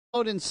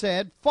and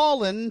said,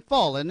 Fallen,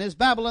 fallen is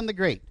Babylon the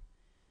Great,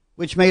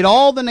 which made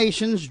all the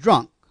nations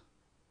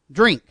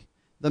drink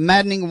the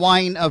maddening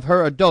wine of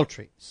her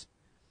adulteries.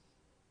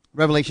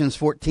 Revelations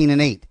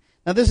 14:8.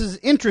 Now this is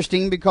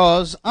interesting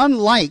because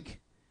unlike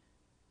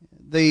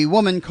the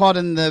woman caught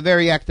in the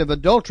very act of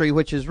adultery,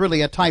 which is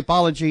really a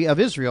typology of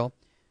Israel,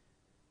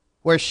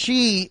 where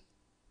she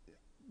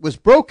was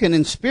broken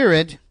in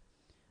spirit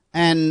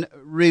and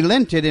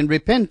relented and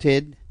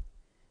repented,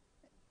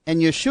 and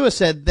Yeshua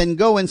said, then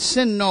go and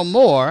sin no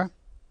more.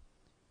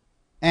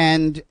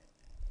 And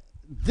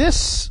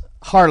this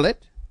harlot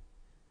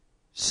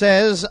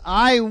says,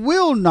 I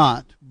will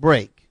not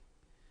break.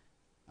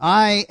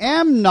 I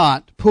am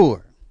not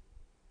poor.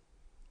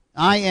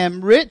 I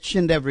am rich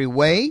in every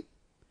way,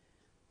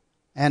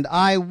 and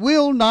I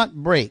will not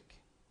break.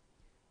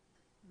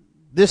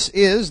 This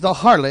is the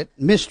harlot,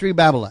 Mystery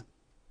Babylon.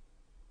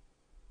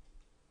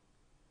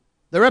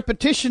 The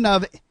repetition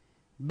of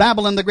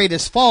Babylon the Great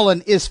is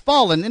fallen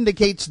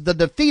indicates the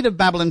defeat of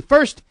Babylon,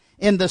 first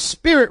in the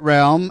spirit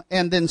realm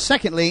and then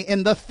secondly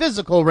in the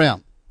physical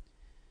realm.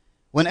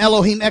 When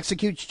Elohim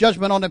executes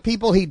judgment on a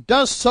people, he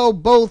does so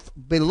both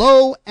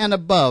below and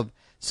above,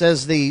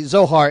 says the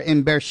Zohar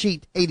in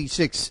Bereshit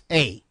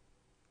 86a.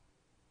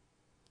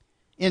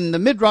 In the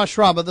Midrash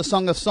Rabbah, the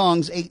Song of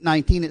Songs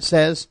 8:19, it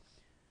says,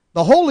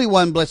 the Holy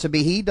One, blessed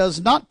be he,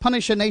 does not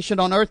punish a nation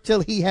on earth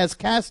till he has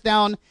cast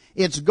down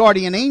its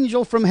guardian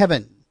angel from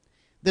heaven.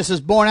 This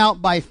is borne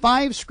out by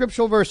 5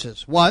 scriptural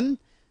verses. 1,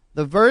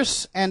 the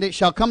verse, and it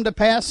shall come to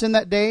pass in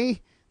that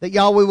day that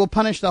Yahweh will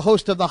punish the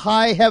host of the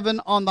high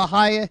heaven on the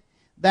high,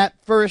 that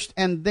first,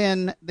 and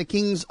then the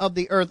kings of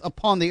the earth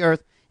upon the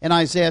earth, in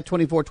Isaiah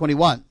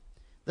 24:21.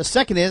 The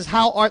second is,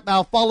 how art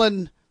thou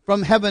fallen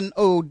from heaven,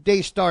 O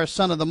day star,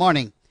 son of the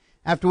morning?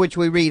 After which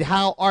we read,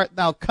 how art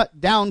thou cut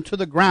down to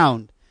the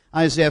ground?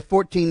 Isaiah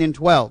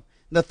 14:12.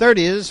 The third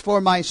is, for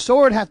my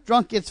sword hath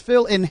drunk its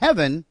fill in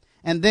heaven,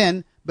 and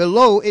then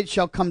below it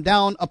shall come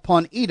down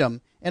upon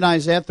Edom, in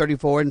Isaiah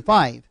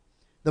 34:5.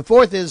 The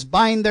fourth is,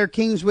 bind their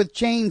kings with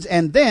chains,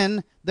 and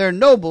then their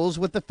nobles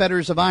with the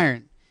fetters of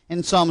iron,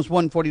 in Psalms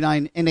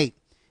 149:8.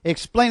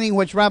 Explaining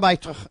which Rabbi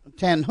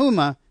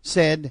Tanhuma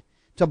said,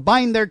 to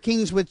bind their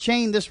kings with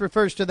chain, this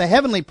refers to the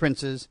heavenly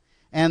princes,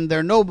 and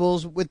their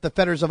nobles with the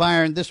fetters of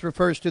iron, this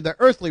refers to the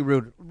earthly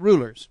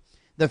rulers.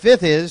 The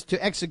fifth is,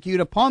 to execute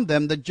upon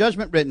them the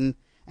judgment written,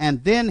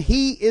 and then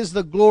he is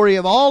the glory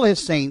of all his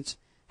saints.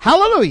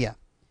 Hallelujah!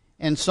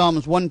 In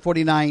Psalms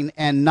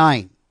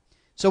 149:9.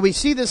 So we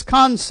see this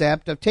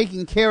concept of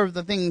taking care of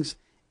the things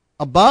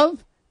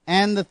above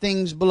and the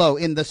things below,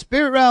 in the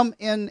spirit realm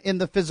and in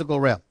the physical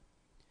realm.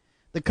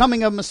 The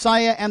coming of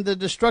Messiah and the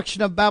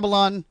destruction of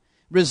Babylon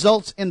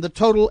results in the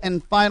total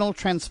and final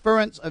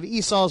transference of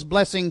Esau's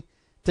blessing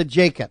to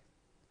Jacob.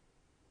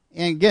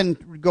 And again,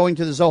 going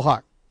to the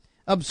Zohar.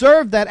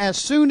 Observe that as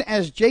soon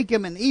as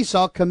Jacob and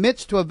Esau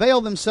commits to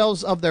avail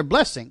themselves of their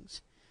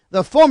blessings,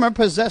 the former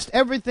possessed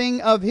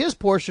everything of his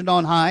portion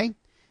on high,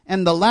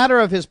 and the latter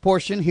of his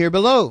portion here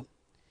below.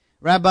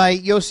 Rabbi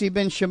Yossi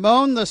ben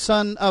Shimon, the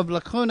son of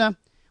Lachuna,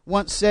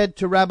 once said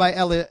to Rabbi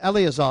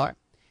Eleazar,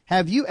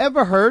 have you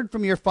ever heard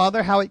from your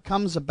father how it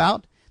comes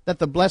about that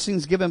the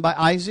blessings given by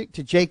Isaac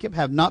to Jacob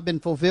have not been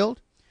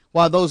fulfilled,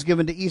 while those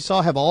given to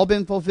Esau have all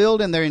been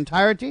fulfilled in their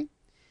entirety?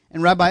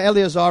 And Rabbi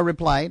Eleazar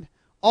replied,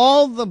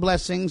 all the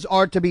blessings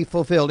are to be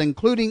fulfilled,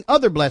 including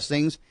other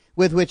blessings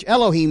with which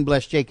Elohim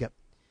blessed Jacob.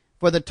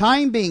 For the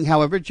time being,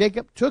 however,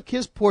 Jacob took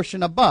his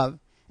portion above,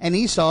 and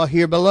Esau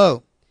here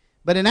below.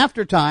 But in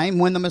after time,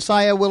 when the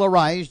Messiah will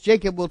arise,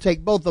 Jacob will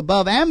take both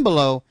above and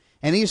below,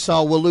 and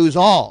Esau will lose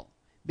all,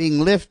 being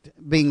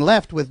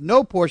left with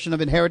no portion of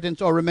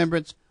inheritance or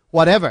remembrance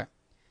whatever.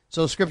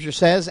 So Scripture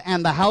says,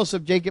 and the house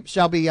of Jacob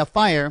shall be a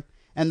fire,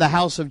 and the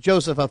house of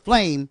Joseph a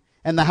flame,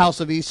 and the house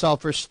of Esau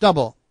for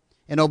stubble,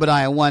 in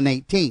Obadiah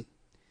 1:18.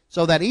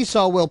 So that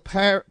Esau will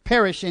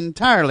perish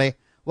entirely,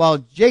 while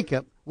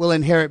Jacob will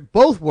inherit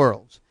both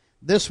worlds,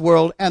 this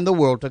world and the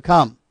world to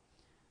come.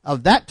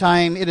 Of that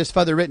time it is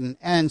further written,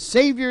 and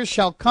saviors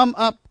shall come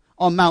up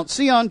on Mount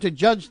Sion to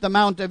judge the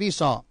mount of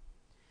Esau,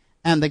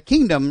 and the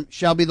kingdom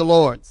shall be the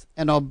Lord's,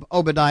 in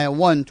Obadiah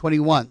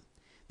 1:21.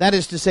 That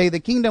is to say, the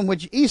kingdom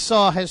which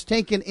Esau has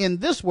taken in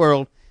this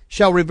world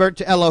shall revert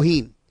to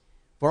Elohim.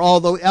 For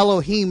although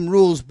Elohim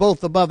rules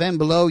both above and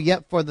below,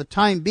 yet for the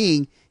time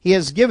being he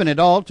has given it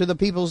all to the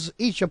peoples,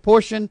 each a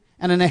portion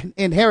and an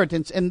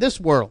inheritance in this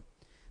world.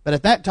 But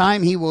at that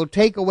time he will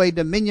take away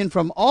dominion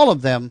from all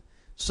of them,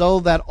 so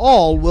that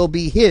all will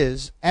be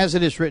his, as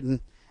it is written,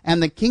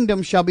 and the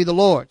kingdom shall be the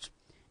Lord's.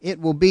 It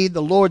will be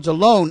the Lord's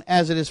alone,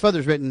 as it is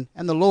further written,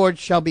 and the Lord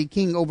shall be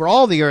king over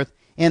all the earth.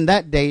 In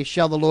that day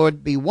shall the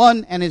Lord be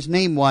one, and his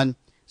name one.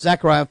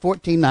 Zechariah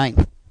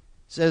 14:9.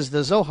 Says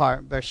the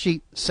Zohar,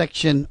 Bereshit,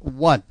 section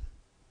 1.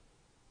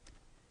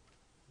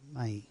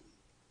 My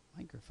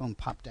microphone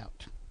popped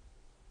out,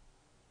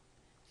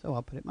 so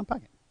I'll put it in my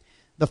pocket.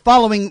 The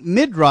following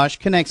midrash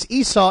connects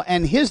Esau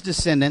and his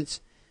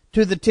descendants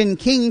to the 10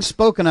 kings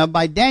spoken of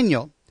by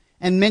Daniel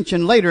and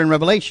mentioned later in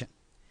Revelation.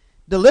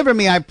 Deliver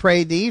me, I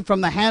pray thee,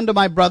 from the hand of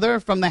my brother,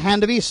 from the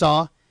hand of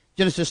Esau.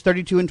 Genesis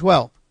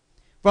 32:12.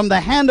 From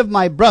the hand of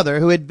my brother,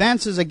 who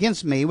advances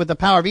against me with the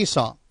power of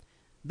Esau.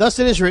 Thus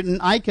it is written,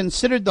 I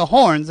considered the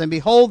horns, and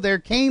behold, there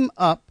came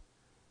up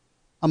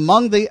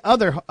among the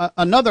other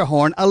another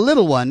horn, a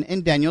little one,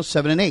 in Daniel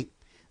 7:8.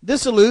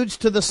 This alludes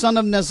to the son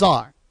of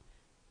Nazar,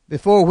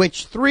 before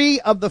which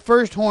 3 of the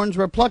first horns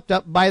were plucked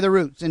up by the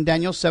roots, in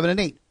Daniel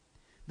 7:8.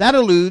 That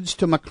alludes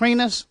to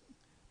Macrinus,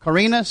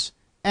 Carinus,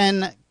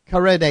 and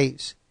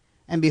Carides.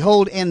 And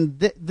behold, in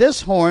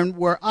this horn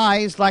were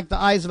eyes like the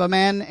eyes of a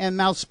man, and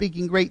mouth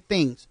speaking great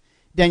things.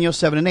 Daniel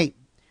 7:8.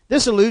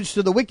 This alludes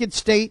to the wicked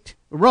state,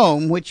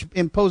 Rome, which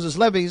imposes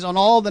levies on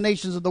all the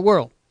nations of the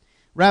world.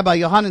 Rabbi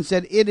Yohanan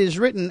said, it is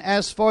written,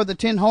 as for the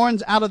 10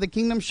 horns, out of the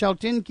kingdom shall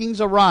 10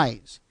 kings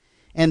arise.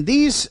 And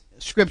these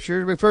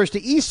scripture refers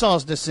to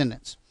Esau's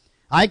descendants.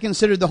 I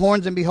considered the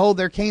horns, and behold,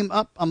 there came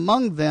up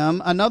among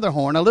them another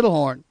horn, a little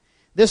horn.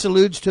 This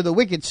alludes to the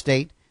wicked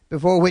state,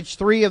 before which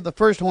 3 of the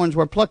first horns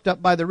were plucked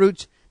up by the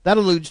roots. That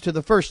alludes to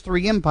the first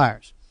 3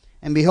 empires.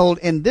 And behold,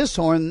 in this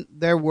horn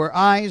there were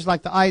eyes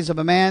like the eyes of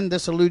a man.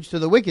 This alludes to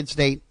the wicked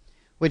state,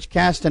 which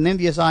cast an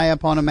envious eye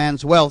upon a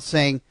man's wealth,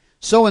 saying,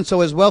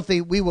 so-and-so is wealthy,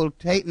 we will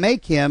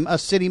make him a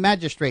city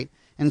magistrate.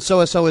 And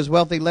so-and-so is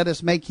wealthy, let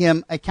us make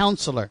him a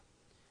counselor.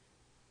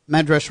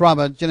 Midrash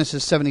Rabbah,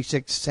 Genesis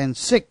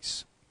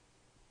 76:6.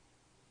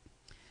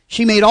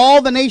 She made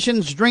all the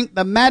nations drink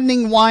the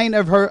maddening wine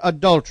of her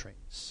adulteries.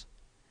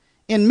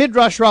 In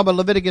Midrash Rabbah,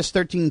 Leviticus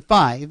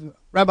 13:5,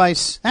 Rabbi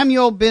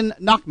Samuel ben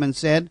Nachman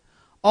said,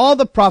 all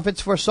the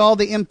prophets foresaw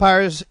the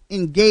empires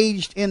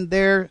engaged in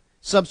their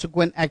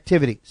subsequent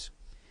activities.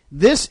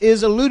 This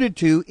is alluded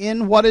to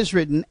in what is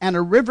written, and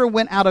a river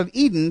went out of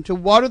Eden to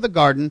water the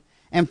garden,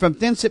 and from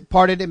thence it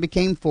parted and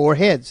became 4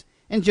 heads,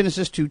 in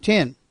Genesis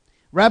 2:10.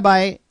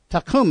 Rabbi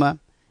Takuma,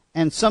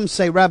 and some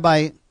say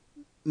Rabbi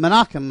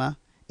Menachem,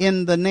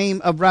 in the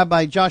name of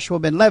Rabbi Joshua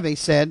ben Levi,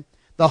 said,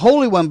 the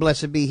Holy One,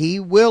 blessed be he,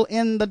 will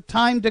in the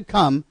time to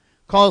come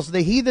cause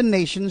the heathen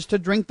nations to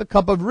drink the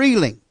cup of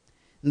reeling.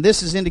 And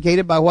this is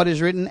indicated by what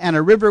is written, and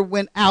a river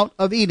went out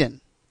of Eden,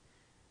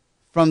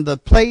 from the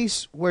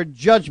place where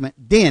judgment,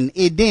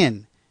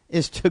 Eden,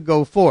 is to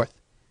go forth.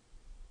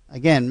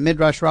 Again,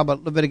 Midrash Rabbah,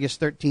 Leviticus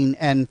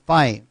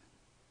 13:5.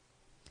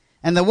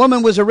 And the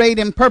woman was arrayed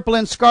in purple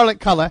and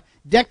scarlet color,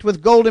 decked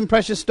with gold and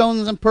precious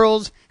stones and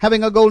pearls,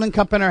 having a golden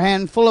cup in her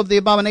hand, full of the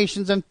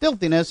abominations and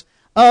filthiness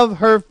of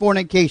her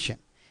fornication.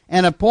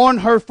 And upon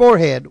her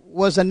forehead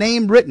was a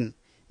name written,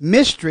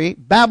 Mystery,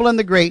 Babylon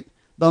the Great,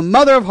 the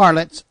mother of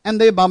harlots and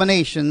the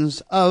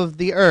abominations of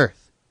the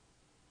earth.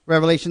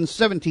 Revelation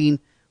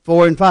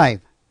 17:4 and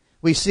 5.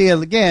 We see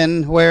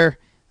again where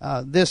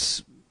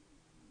this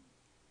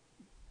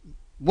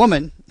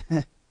woman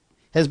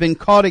has been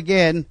caught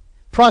again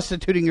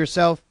prostituting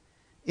herself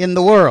in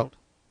the world.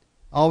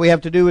 All we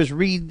have to do is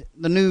read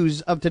the news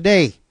of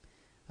today.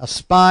 A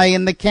spy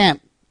in the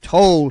camp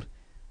told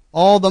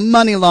all the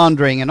money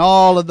laundering and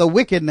all of the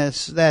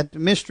wickedness that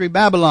Mystery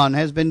Babylon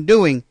has been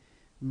doing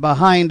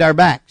behind our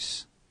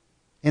backs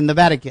in the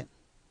Vatican.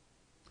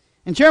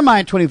 In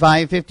Jeremiah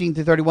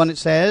 25:15-31 it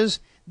says,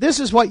 this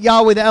is what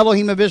Yahweh the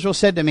Elohim of Israel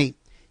said to me.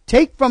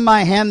 Take from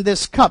my hand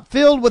this cup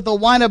filled with the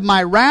wine of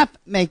my wrath.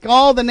 Make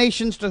all the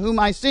nations to whom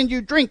I send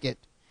you drink it.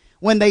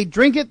 When they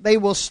drink it, they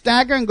will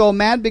stagger and go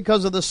mad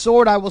because of the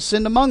sword I will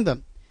send among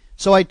them.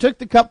 So I took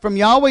the cup from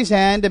Yahweh's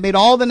hand and made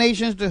all the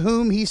nations to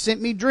whom he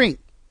sent me drink.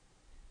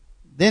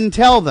 Then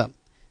tell them,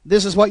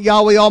 this is what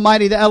Yahweh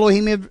Almighty, the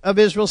Elohim of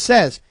Israel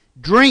says.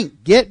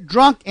 Drink, get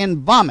drunk, and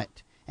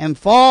vomit, and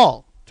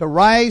fall, to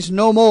rise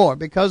no more,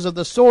 because of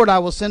the sword I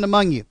will send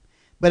among you.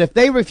 But if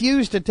they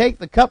refuse to take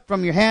the cup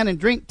from your hand and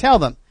drink, tell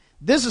them,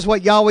 this is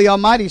what Yahweh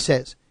Almighty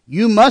says.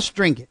 You must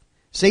drink it.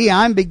 See,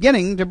 I'm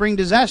beginning to bring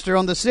disaster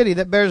on the city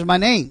that bears my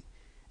name.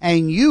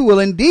 And you will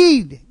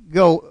indeed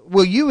go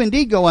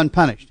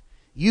unpunished.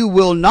 You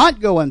will not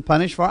go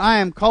unpunished, for I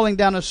am calling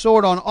down a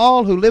sword on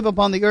all who live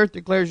upon the earth,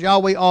 declares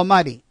Yahweh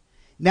Almighty.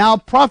 Now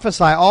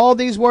prophesy all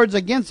these words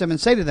against them,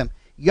 and say to them,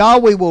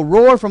 Yahweh will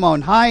roar from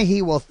on high,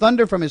 he will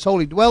thunder from his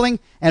holy dwelling,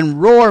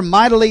 and roar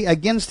mightily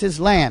against his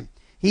land.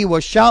 He will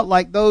shout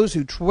like those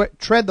who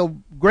tread the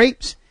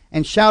grapes,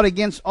 and shout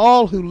against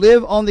all who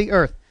live on the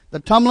earth. The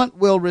tumult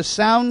will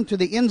resound to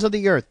the ends of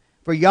the earth,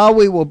 for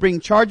Yahweh will bring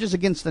charges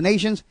against the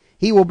nations.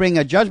 He will bring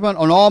a judgment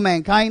on all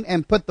mankind,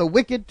 and put the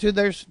wicked to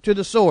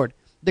the sword,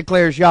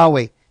 declares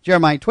Yahweh.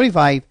 Jeremiah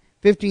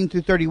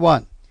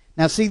 25:15-31.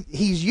 Now see,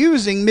 he's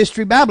using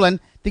Mystery Babylon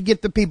to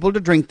get the people to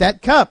drink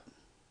that cup.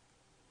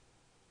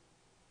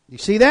 You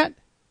see that?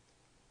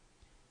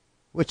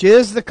 Which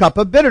is the cup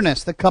of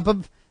bitterness, the cup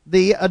of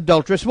the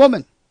adulterous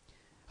woman.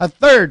 A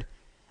third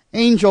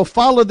angel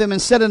followed them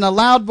and said in a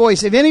loud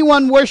voice, if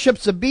anyone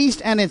worships the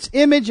beast and its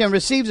image and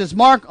receives its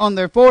mark on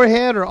their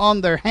forehead or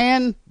on their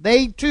hand,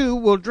 they too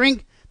will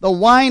drink the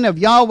wine of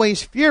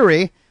Yahweh's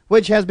fury,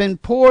 which has been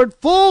poured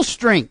full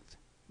strength,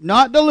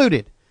 not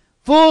diluted,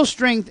 full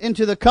strength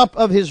into the cup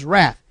of his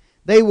wrath.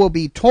 They will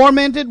be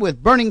tormented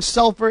with burning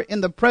sulfur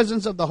in the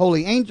presence of the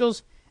holy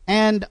angels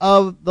and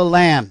of the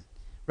Lamb.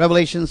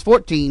 Revelations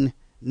 14,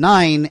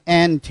 9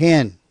 and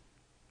 10.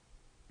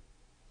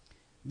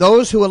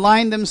 Those who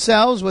align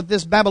themselves with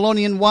this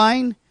Babylonian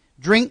wine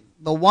drink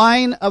the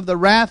wine of the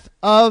wrath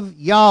of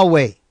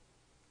Yahweh.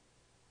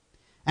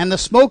 And the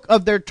smoke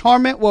of their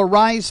torment will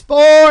rise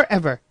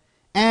forever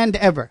and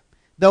ever.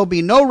 There will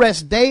be no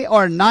rest day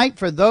or night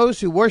for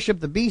those who worship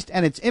the beast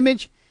and its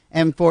image,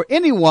 and for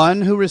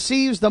anyone who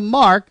receives the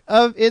mark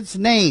of its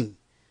name.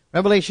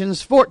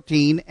 Revelations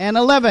 14 and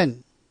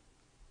 11.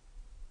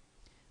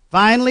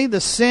 Finally,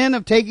 the sin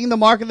of taking the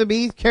mark of the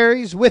beast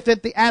carries with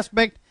it the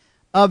aspect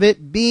of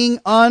it being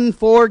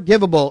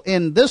unforgivable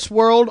in this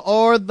world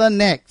or the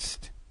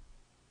next.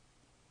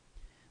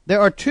 There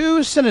are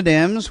two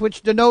synonyms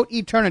which denote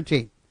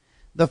eternity.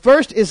 The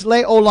first is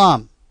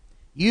le'olam,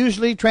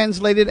 usually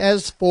translated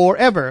as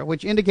forever,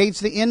 which indicates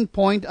the end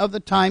point of the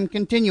time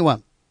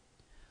continuum.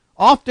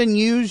 Often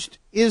used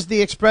is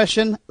the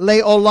expression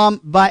le'olam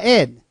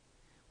va'ed,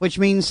 which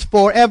means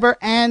forever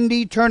and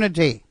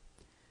eternity.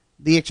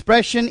 The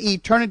expression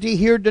eternity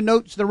here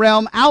denotes the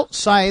realm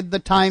outside the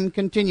time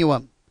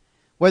continuum,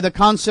 where the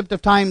concept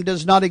of time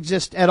does not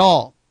exist at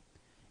all.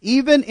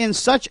 Even in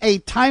such a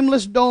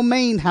timeless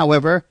domain,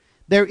 however,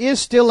 there is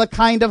still a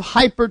kind of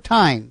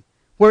hyper-time,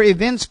 where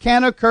events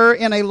can occur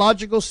in a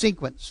logical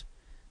sequence.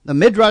 The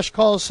Midrash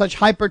calls such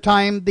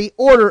hyper-time the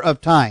order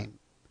of time.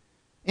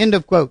 End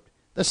of quote.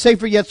 The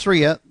Sefer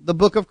Yetzirah, the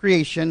Book of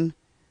Creation,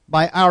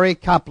 by Ari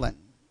Kaplan.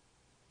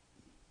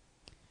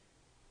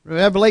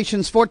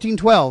 Revelations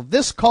 14:12.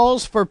 This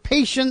calls for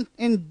patient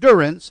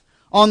endurance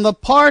on the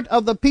part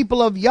of the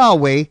people of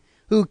Yahweh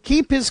who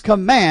keep his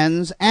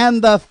commands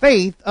and the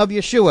faith of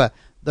Yeshua,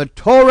 the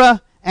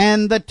Torah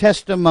and the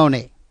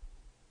testimony.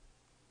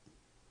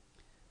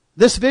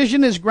 This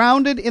vision is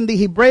grounded in the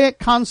Hebraic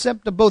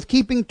concept of both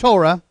keeping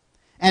Torah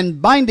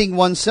and binding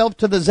oneself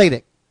to the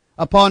Zadok,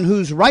 upon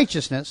whose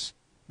righteousness,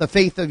 the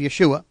faith of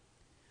Yeshua,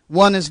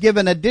 one is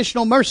given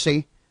additional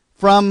mercy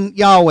from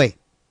Yahweh.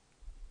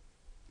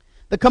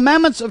 The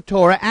commandments of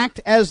Torah act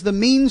as the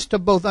means to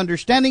both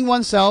understanding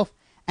oneself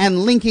and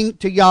linking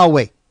to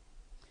Yahweh.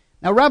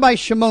 Now, Rabbi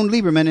Shimon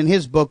Lieberman, in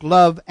his book,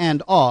 Love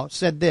and Awe,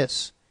 said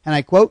this, and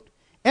I quote,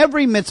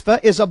 "Every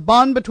mitzvah is a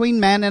bond between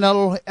man and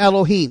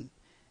Elohim.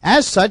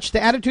 As such,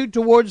 the attitude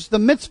towards the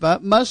mitzvah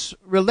must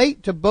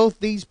relate to both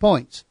these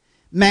points.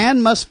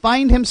 Man must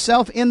find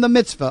himself in the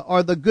mitzvah,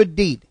 or the good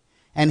deed,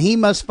 and he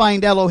must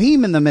find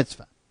Elohim in the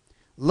mitzvah.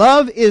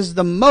 Love is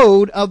the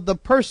mode of the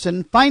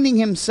person finding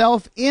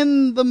himself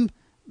in the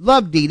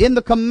love deed, in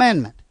the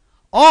commandment.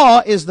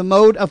 Awe is the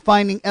mode of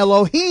finding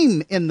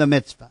Elohim in the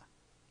mitzvah."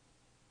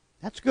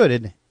 That's good,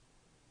 isn't it?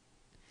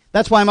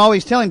 That's why I'm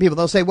always telling people,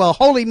 they'll say, well,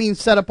 holy means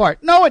set apart.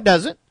 No, it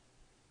doesn't.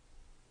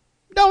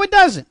 No, it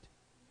doesn't.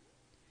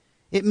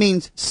 It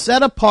means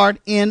set apart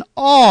in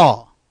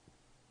awe.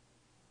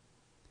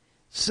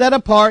 Set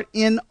apart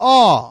in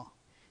awe.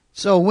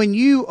 So when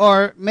you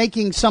are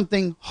making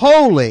something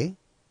holy,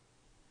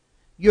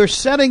 you're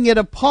setting it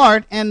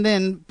apart and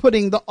then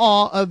putting the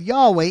awe of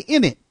Yahweh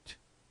in it.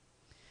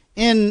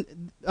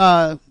 In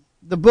the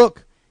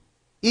book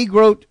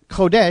Igrot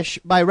Kodesh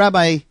by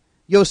Rabbi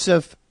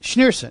Yosef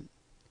Schneerson,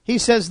 he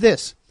says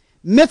this: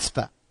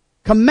 mitzvah,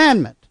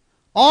 commandment,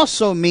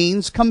 also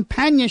means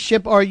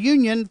companionship or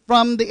union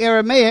from the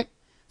Aramaic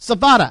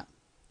savada,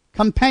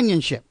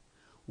 companionship.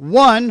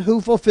 One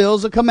who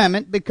fulfills a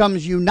commandment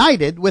becomes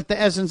united with the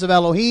essence of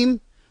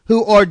Elohim,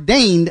 who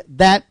ordained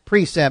that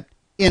precept.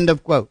 End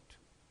of quote.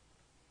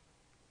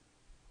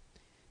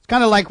 It's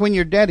kind of like when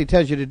your daddy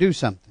tells you to do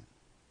something,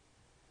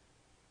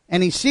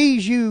 and he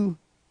sees you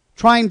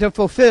trying to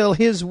fulfill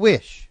his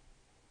wish.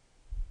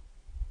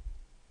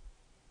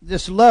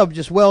 This love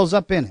just wells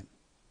up in him,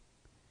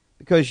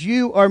 because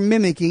you are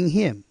mimicking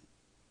him,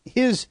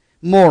 his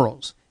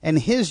morals and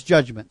his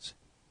judgments.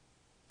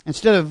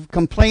 Instead of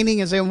complaining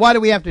and saying, why do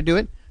we have to do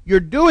it? You're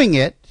doing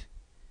it,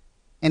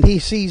 and he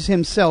sees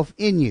himself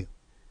in you.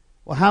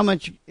 Well, how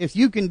much, if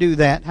you can do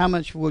that, how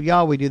much will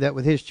Yahweh do that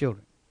with his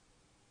children?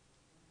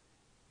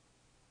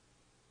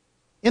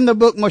 In the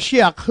book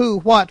Moshiach, Who,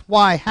 What,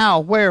 Why, How,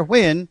 Where,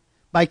 When,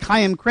 by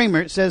Chaim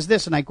Kramer, it says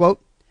this, and I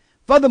quote,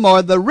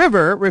 "Furthermore, the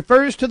river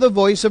refers to the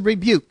voice of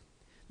rebuke.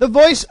 The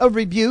voice of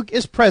rebuke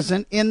is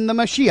present in the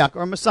Mashiach,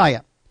 or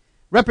Messiah,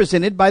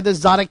 represented by the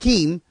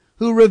Tzaddikim,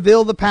 who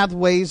reveal the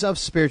pathways of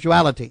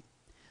spirituality.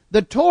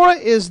 The Torah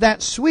is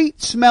that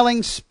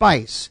sweet-smelling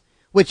spice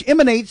which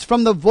emanates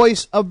from the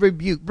voice of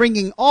rebuke,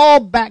 bringing all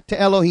back to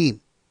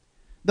Elohim.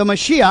 The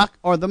Mashiach,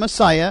 or the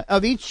Messiah,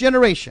 of each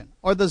generation,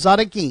 or the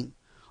Tzaddikim,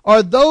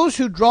 are those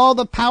who draw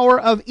the power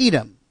of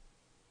Edom,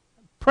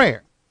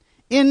 prayer,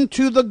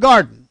 into the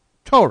garden,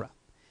 Torah,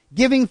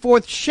 giving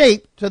forth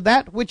shape to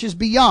that which is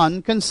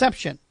beyond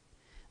conception.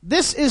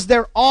 This is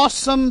their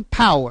awesome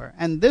power,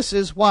 and this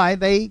is why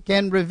they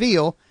can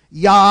reveal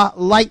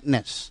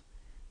Yah-likeness.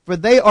 For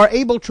they are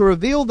able to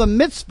reveal the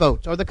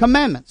mitzvot, or the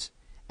commandments,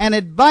 and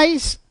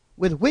advice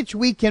with which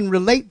we can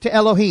relate to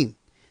Elohim.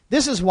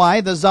 This is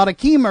why the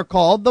Tzaddikim are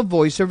called the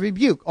voice of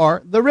rebuke,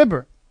 or the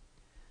river.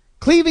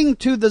 Cleaving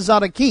to the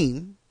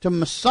Tzaddikim, to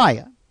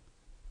Messiah,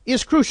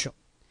 is crucial.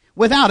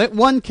 Without it,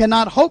 one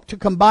cannot hope to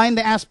combine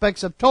the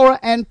aspects of Torah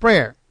and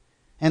prayer,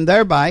 and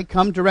thereby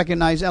come to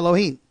recognize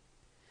Elohim.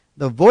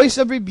 The voice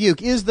of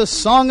rebuke is the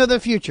song of the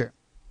future.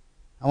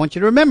 I want you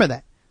to remember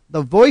that.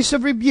 The voice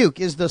of rebuke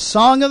is the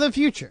song of the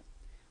future,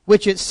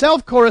 which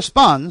itself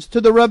corresponds to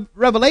the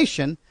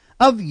revelation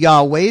of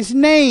Yahweh's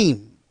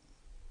name.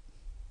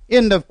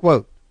 End of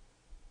quote.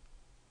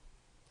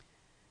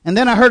 And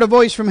then I heard a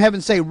voice from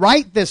heaven say,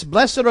 "Write this,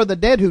 blessed are the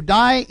dead who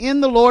die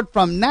in the Lord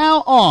from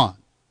now on.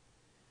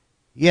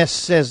 Yes,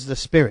 says the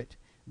Spirit,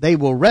 they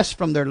will rest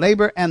from their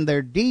labor, and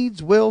their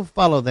deeds will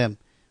follow them."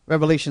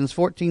 Revelations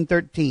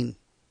 14:13.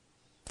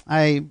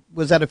 I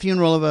was at a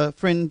funeral of a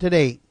friend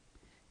today,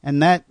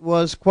 and that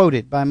was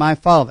quoted by my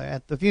father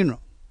at the funeral.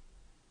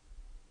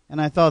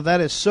 And I thought, that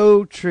is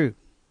so true.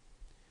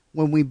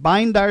 When we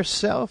bind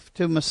ourselves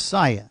to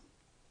Messiah,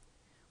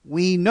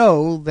 we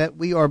know that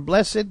we are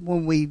blessed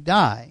when we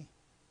die,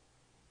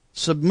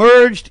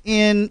 submerged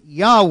in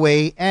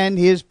Yahweh and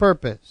His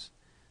purpose.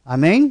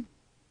 Amen?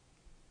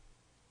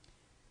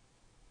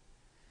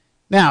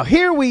 Now,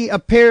 here we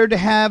appear to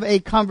have a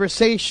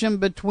conversation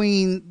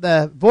between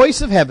the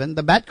voice of heaven,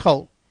 the Bat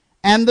Kol,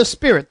 and the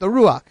Spirit, the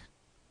Ruach.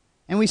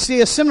 And we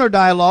see a similar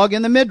dialogue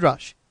in the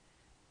Midrash.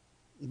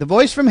 The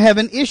voice from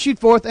heaven issued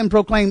forth and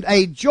proclaimed,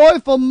 "A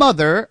joyful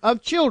mother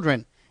of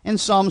children," in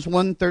Psalms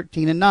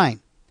 113 and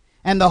 9.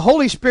 And the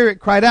Holy Spirit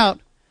cried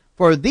out,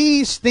 "For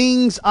these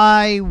things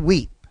I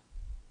weep."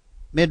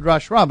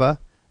 Midrash Rabbah,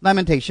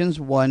 Lamentations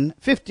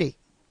 1:50.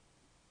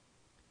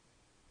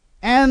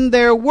 And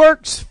their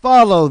works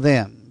follow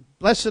them.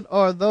 Blessed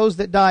are those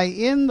that die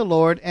in the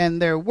Lord, and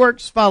their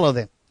works follow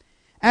them.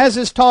 As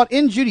is taught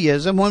in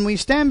Judaism, when we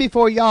stand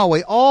before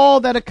Yahweh, all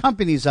that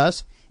accompanies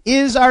us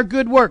is our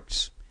good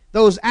works,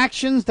 those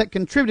actions that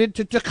contributed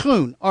to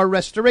tikkun, or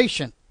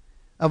restoration,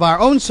 of our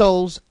own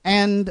souls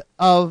and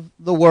of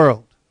the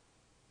world.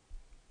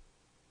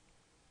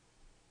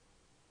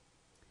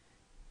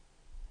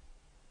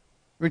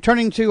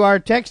 Returning to our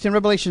text in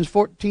Revelation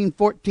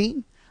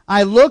 14:14,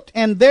 I looked,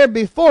 and there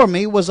before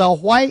me was a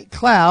white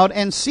cloud,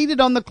 and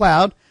seated on the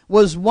cloud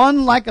was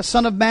one like a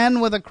son of man,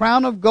 with a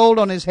crown of gold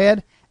on his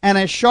head, and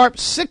a sharp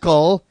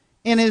sickle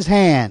in his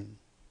hand.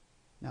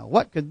 Now,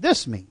 what could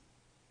this mean?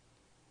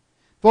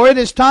 For it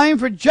is time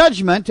for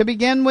judgment to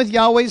begin with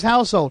Yahweh's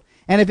household.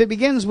 And if it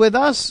begins with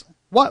us,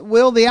 what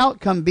will the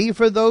outcome be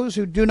for those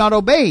who do not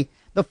obey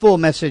the full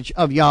message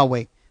of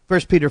Yahweh?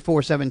 1 Peter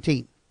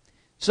 4:17.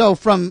 So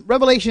from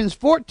Revelations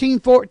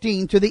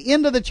 14:14 to the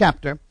end of the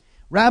chapter,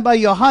 Rabbi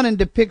Yohanan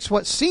depicts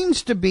what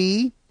seems to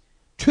be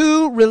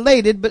two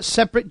related but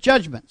separate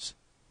judgments.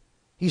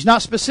 He's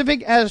not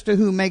specific as to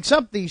who makes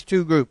up these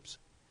two groups,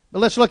 but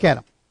let's look at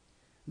them.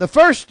 The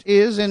first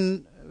is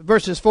in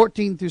verses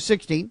 14 through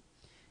 16,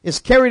 is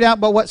carried out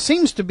by what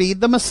seems to be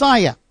the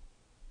Messiah.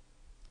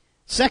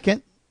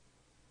 Second,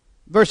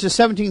 verses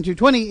 17 through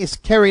 20, is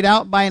carried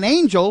out by an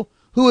angel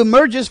who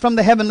emerges from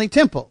the heavenly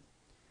temple,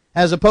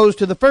 as opposed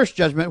to the first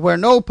judgment where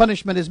no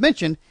punishment is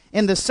mentioned.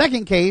 In the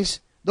second case,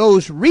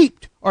 those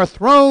reaped are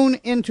thrown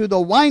into the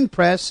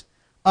winepress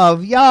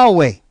of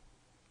Yahweh.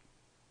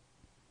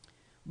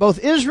 Both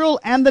Israel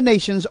and the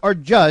nations are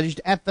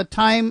judged at the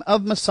time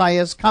of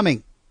Messiah's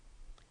coming.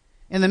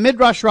 In the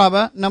Midrash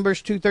Rabbah,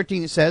 Numbers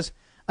 2:13, it says,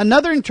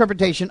 "Another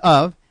interpretation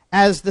of,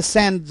 as the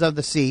sands of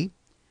the sea."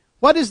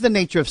 What is the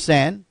nature of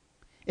sand?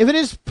 If it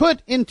is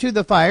put into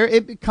the fire,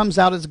 it comes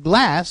out as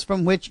glass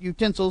from which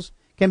utensils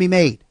can be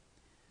made.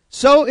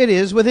 So it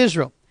is with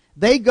Israel.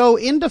 They go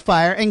into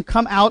fire and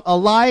come out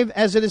alive,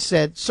 as it is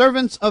said,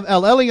 "Servants of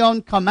El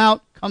Elyon, come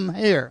out, come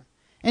here,"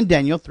 in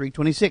Daniel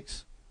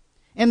 3:26.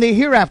 In the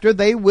hereafter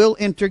they will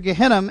enter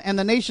Gehenna, and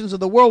the nations of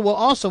the world will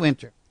also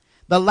enter.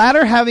 The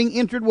latter, having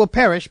entered, will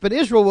perish, but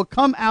Israel will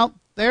come out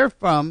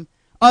therefrom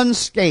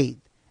unscathed.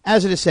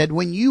 As it is said,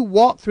 "When you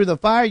walk through the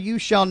fire, you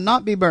shall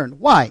not be burned."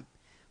 Why?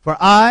 "For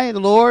I, the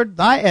Lord,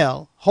 thy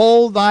El,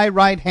 hold thy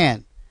right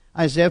hand."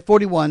 Isaiah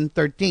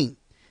 41:13.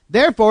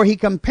 Therefore he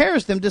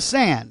compares them to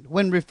sand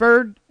when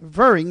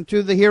referring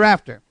to the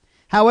hereafter.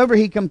 However,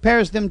 he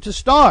compares them to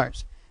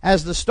stars.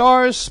 As the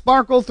stars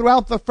sparkle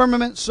throughout the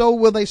firmament, so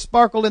will they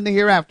sparkle in the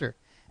hereafter.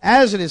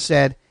 As it is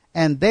said,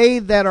 "And they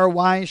that are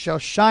wise shall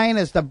shine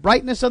as the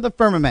brightness of the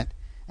firmament,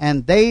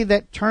 and they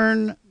that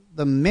turn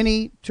the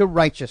many to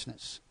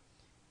righteousness."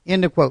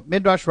 End of quote.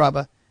 Midrash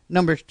Rabbah,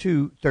 Numbers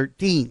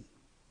 2:13.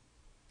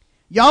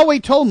 Yahweh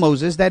told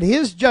Moses that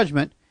his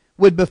judgment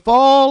would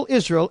befall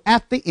Israel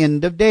at the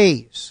end of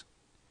days.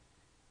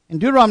 In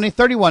Deuteronomy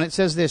 31 it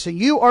says this,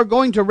 "You are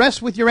going to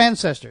rest with your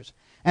ancestors,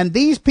 and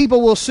these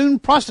people will soon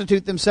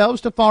prostitute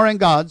themselves to foreign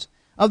gods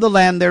of the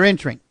land they're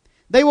entering.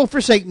 They will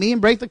forsake me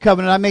and break the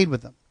covenant I made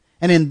with them.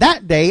 And in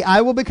that day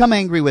I will become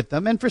angry with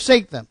them and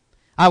forsake them.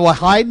 I will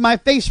hide my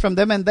face from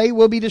them, and they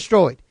will be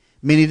destroyed.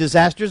 Many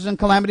disasters and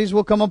calamities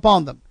will come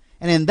upon them.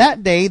 And in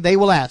that day they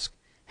will ask,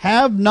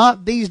 have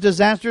not these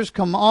disasters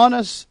come on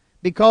us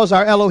because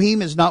our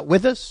Elohim is not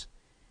with us?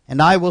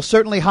 And I will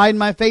certainly hide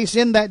my face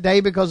in that day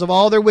because of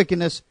all their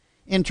wickedness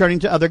in turning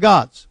to other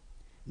gods."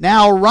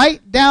 Now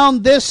write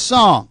down this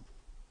song.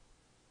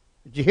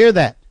 Did you hear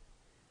that?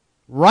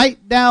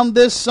 Write down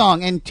this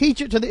song and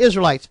teach it to the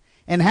Israelites,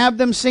 and have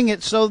them sing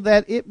it, so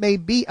that it may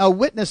be a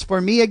witness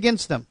for me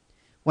against them.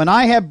 When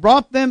I have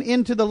brought them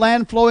into the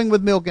land flowing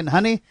with milk and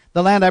honey,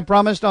 the land I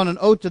promised on an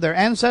oath to their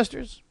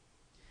ancestors,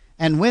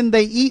 and when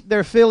they eat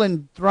their fill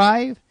and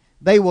thrive,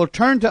 they will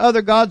turn to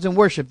other gods and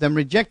worship them,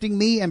 rejecting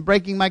me and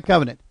breaking my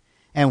covenant.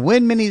 And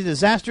when many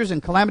disasters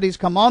and calamities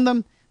come on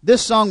them,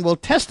 this song will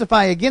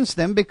testify against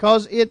them,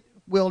 because it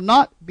will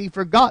not be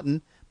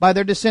forgotten by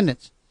their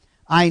descendants.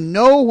 I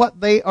know what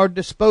they are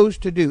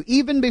disposed to do.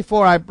 Even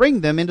before I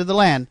bring them into the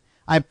land,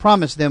 I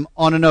promise them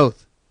on an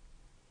oath.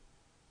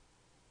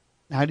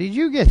 How did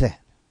you get that?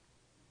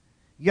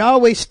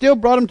 Yahweh still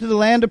brought them to the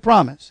land of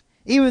promise,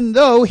 even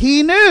though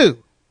he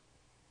knew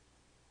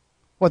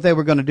what they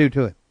were going to do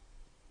to it.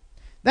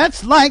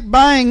 That's like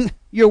buying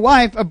your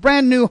wife a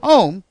brand new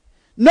home,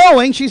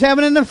 knowing she's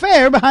having an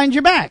affair behind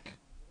your back.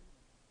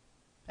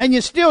 And you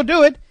still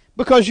do it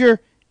because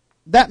you're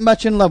that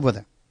much in love with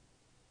her.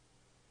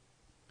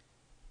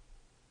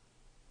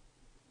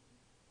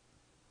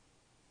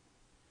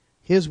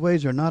 His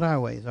ways are not our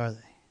ways, are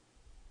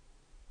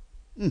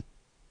they?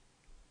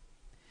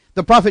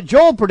 The prophet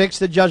Joel predicts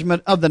the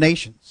judgment of the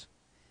nations.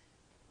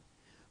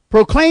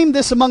 Proclaim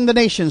this among the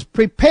nations.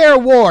 Prepare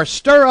war.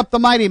 Stir up the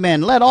mighty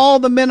men. Let all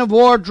the men of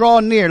war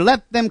draw near.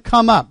 Let them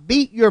come up.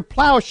 Beat your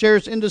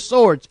plowshares into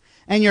swords,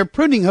 and your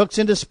pruning hooks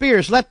into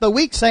spears. Let the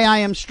weak say, I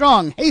am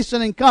strong.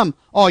 Hasten and come,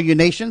 all you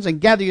nations,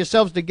 and gather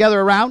yourselves together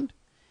around.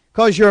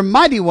 Cause your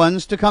mighty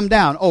ones to come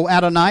down, O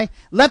Adonai.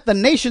 Let the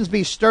nations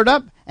be stirred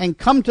up, and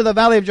come to the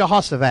valley of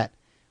Jehoshaphat.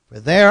 For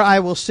there I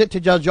will sit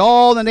to judge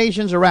all the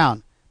nations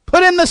around.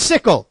 Put in the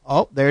sickle.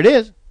 Oh, there it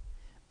is.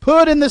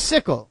 Put in the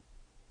sickle.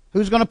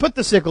 Who's going to put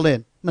the sickle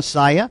in?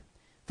 Messiah.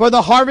 For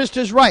the harvest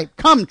is ripe.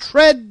 Come,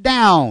 tread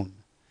down.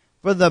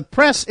 For the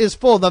press is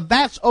full. The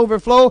vats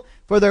overflow.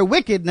 For their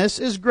wickedness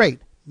is great.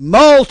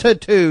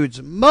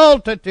 Multitudes,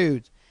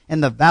 multitudes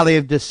in the valley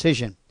of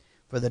decision.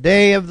 For the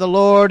day of the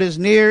Lord is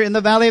near in the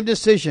valley of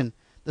decision.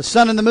 The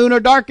sun and the moon are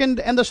darkened,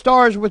 and the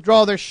stars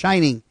withdraw their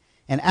shining.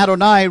 And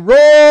Adonai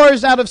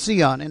roars out of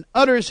Sion, and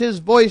utters his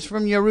voice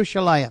from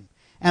Jerusalem.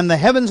 And the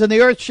heavens and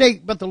the earth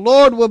shake, but the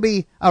Lord will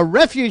be a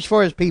refuge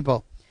for his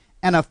people,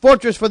 and a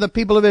fortress for the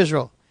people of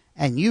Israel.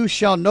 And you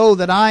shall know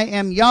that I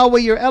am Yahweh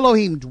your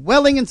Elohim,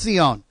 dwelling in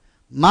Sion,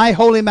 my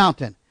holy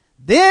mountain.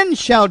 Then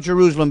shall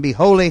Jerusalem be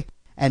holy,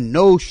 and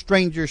no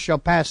stranger shall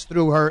pass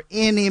through her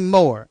any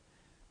more.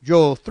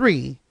 Joel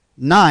 3,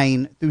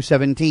 9 through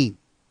 17.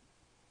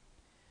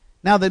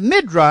 Now the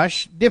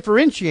Midrash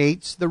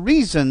differentiates the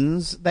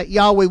reasons that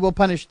Yahweh will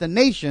punish the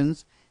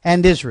nations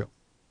and Israel.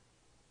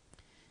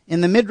 In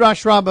the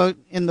Midrash Rabbah,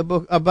 in the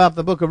book about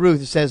the book of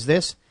Ruth, it says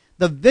this: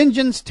 the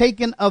vengeance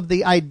taken of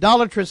the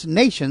idolatrous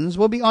nations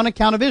will be on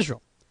account of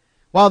Israel,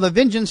 while the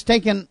vengeance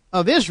taken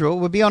of Israel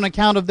will be on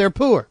account of their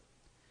poor.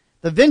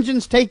 The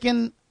vengeance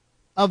taken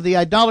of the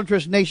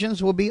idolatrous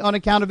nations will be on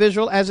account of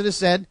Israel, as it is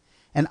said,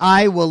 and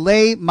I will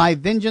lay my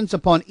vengeance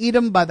upon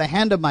Edom by the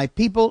hand of my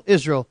people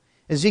Israel.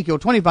 Ezekiel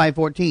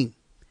 25:14.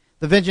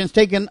 The vengeance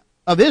taken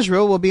of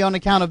Israel will be on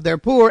account of their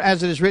poor,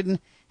 as it is written,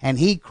 and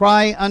he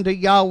cry unto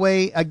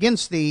Yahweh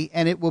against thee,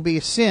 and it will be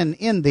a sin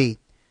in thee.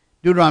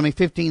 Deuteronomy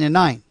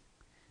 15:9.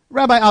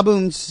 Rabbi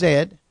Abun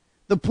said,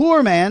 the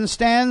poor man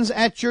stands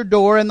at your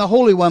door, and the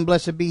Holy One,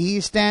 blessed be he,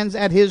 stands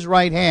at his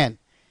right hand.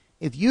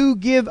 If you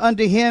give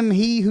unto him,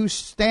 he who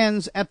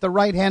stands at the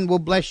right hand will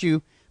bless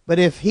you, but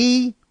if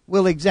he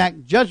will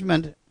exact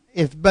judgment,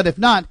 if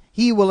not,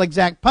 he will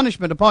exact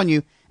punishment upon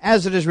you,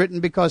 as it is written,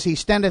 because he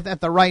standeth at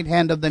the right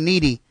hand of the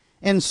needy,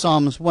 in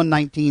Psalms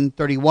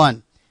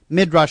 119:31.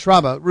 Midrash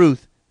Rabbah,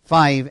 Ruth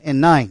 5 and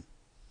 9.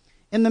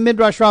 In the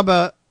Midrash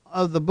Rabbah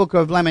of the book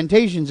of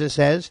Lamentations, it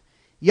says,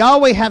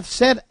 Yahweh hath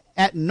set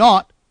at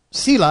naught,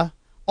 Selah,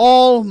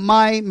 all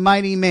my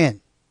mighty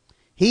men.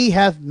 He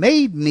hath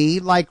made me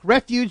like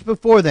refuge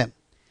before them.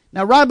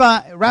 Now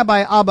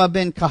Rabbi Abba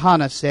ben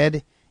Kahana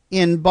said,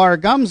 in Bar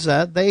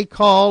Gamza they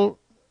call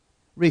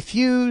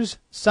refuse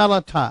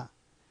Salatah.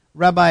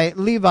 Rabbi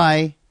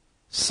Levi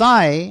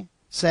said,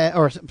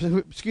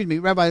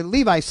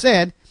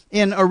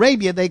 in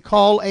Arabia they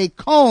call a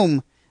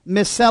comb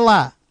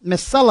Misela.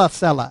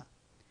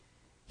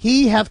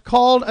 He hath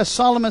called a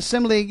solemn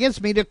assembly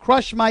against me to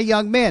crush my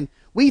young men.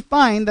 We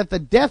find that the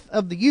death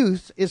of the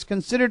youth is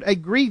considered as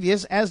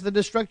grievous as the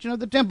destruction of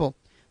the temple.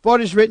 For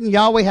it is written,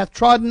 Yahweh hath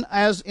trodden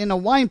as in a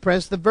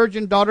winepress the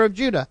virgin daughter of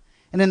Judah.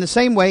 And in the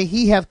same way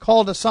he hath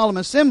called a solemn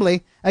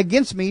assembly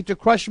against me to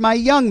crush my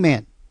young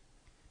men.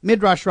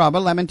 Midrash Rabbah,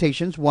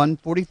 Lamentations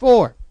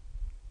 1:44.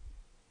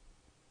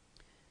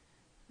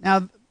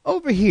 Now,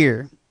 over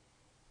here,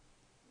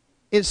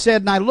 it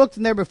said, and I looked,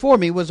 and there before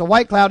me was a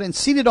white cloud, and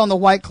seated on the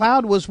white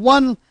cloud was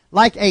one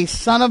like a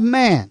son of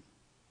man.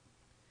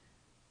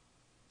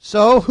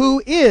 So,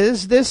 who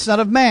is this son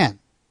of man?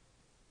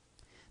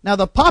 Now,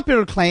 the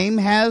popular claim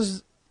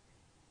has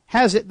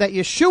it that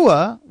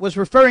Yeshua was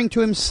referring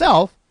to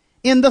himself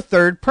in the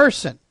third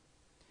person.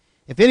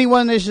 If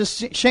anyone is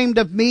ashamed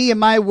of me and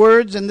my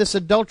words in this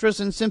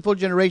adulterous and sinful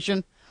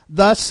generation,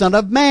 the Son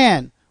of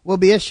Man will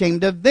be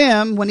ashamed of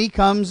them when he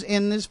comes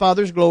in his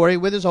Father's glory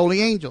with his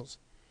holy angels.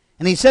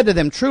 And he said to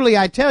them, truly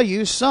I tell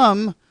you,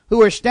 some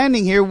who are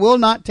standing here will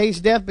not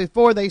taste death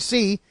before they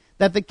see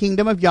that the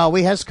kingdom of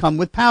Yahweh has come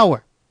with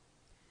power.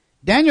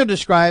 Daniel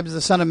describes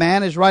the Son of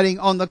Man as riding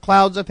on the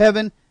clouds of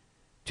heaven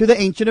to the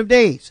Ancient of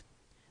Days.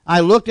 I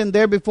looked, and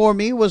there before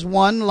me was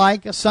one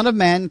like a Son of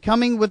Man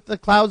coming with the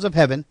clouds of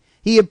heaven.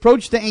 He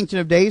approached the Ancient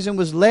of Days and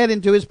was led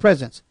into his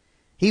presence.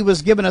 He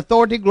was given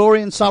authority,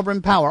 glory, and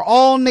sovereign power.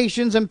 All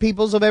nations and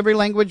peoples of every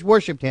language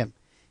worshipped him.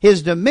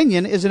 His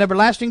dominion is an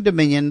everlasting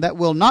dominion that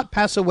will not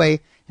pass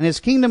away, and his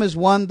kingdom is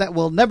one that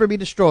will never be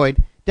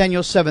destroyed.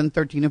 Daniel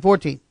 7:13 and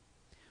 14.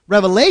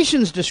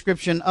 Revelation's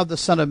description of the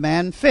Son of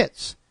Man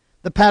fits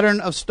the pattern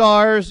of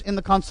stars in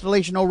the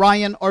constellation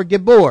Orion or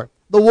Gibor,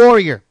 the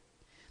warrior.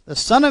 The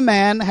Son of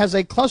Man has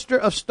a cluster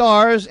of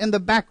stars in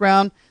the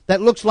background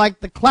that looks like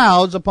the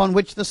clouds upon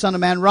which the Son of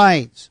Man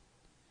rides.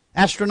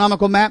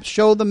 Astronomical maps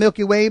show the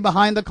Milky Way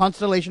behind the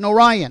constellation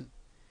Orion.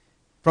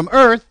 From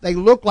Earth, they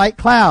look like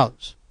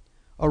clouds.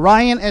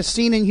 Orion, as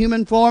seen in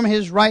human form,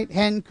 his right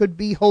hand could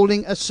be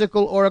holding a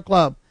sickle or a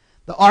club.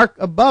 The arc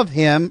above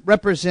him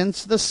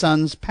represents the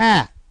sun's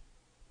path.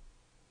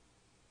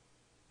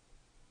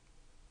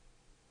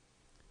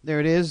 There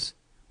it is,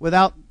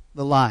 without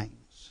the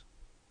lines.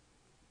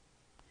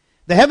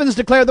 The heavens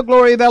declare the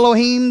glory of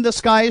Elohim. The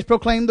skies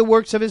proclaim the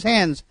works of his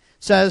hands,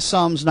 says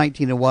Psalms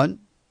 19:1.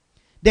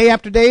 Day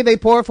after day they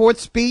pour forth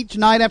speech.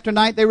 Night after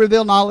night they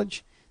reveal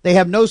knowledge. They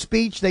have no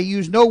speech. They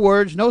use no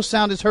words. No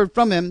sound is heard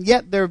from him.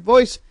 Yet their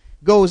voice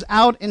goes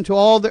out into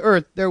all the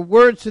earth, their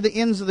words to the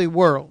ends of the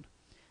world.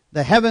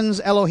 The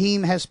heavens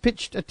Elohim has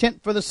pitched a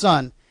tent for the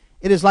sun.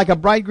 It is like a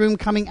bridegroom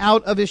coming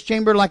out of his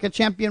chamber, like a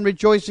champion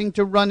rejoicing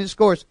to run his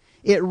course.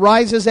 It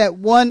rises at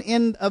one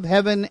end of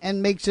heaven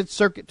and makes its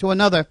circuit to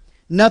another.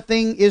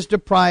 Nothing is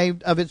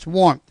deprived of its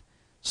warmth.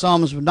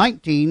 Psalms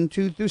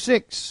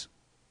 19:2-6.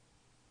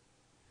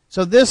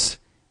 So this,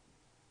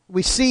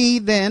 we see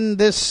then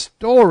this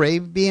story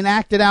being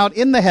acted out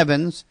in the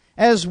heavens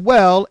as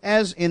well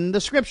as in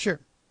the Scripture.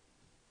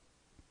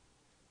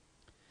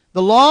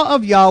 The law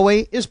of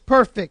Yahweh is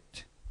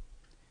perfect.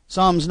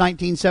 Psalms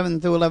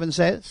 19:7-11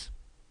 says,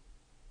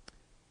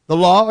 the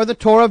law or the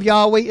Torah of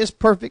Yahweh is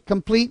perfect,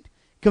 complete,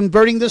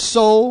 converting the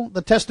soul.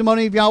 The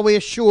testimony of Yahweh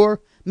is sure,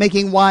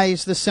 making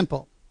wise the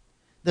simple.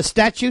 The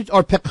statutes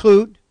or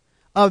pekut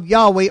of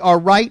Yahweh are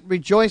right,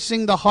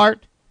 rejoicing the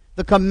heart.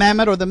 The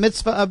commandment or the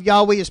mitzvah of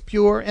Yahweh is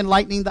pure,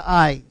 enlightening the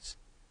eyes.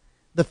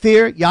 The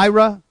fear,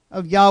 yirah,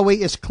 of Yahweh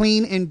is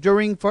clean,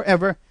 enduring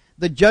forever.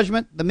 The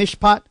judgment, the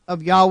mishpat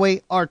of Yahweh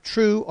are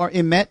true or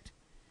emet,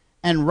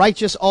 and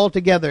righteous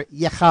altogether,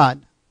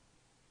 yechad.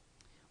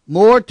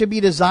 More to be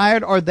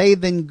desired are they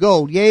than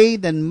gold, yea,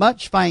 than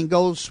much fine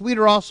gold,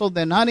 sweeter also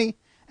than honey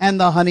and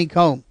the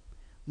honeycomb.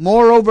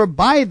 Moreover,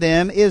 by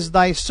them is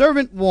thy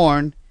servant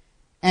warned,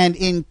 and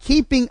in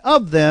keeping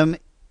of them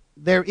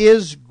there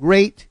is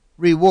great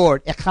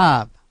reward.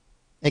 Echev.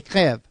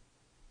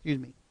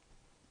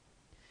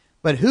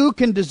 But who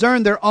can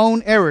discern their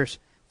own errors?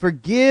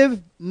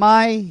 Forgive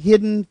my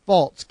hidden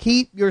faults.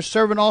 Keep your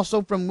servant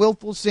also from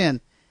willful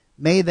sin.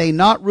 May they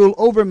not rule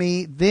over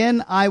me.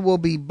 Then I will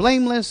be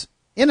blameless,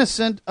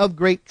 innocent of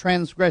great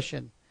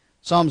transgression.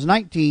 Psalms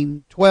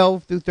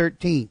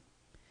 19:12-13.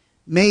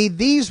 May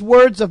these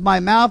words of my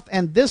mouth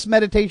and this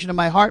meditation of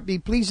my heart be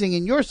pleasing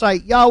in your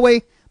sight, Yahweh,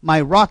 my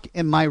rock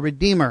and my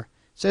redeemer,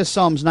 says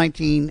Psalms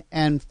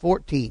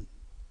 19:14.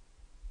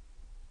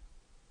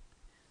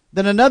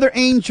 Then another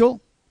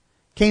angel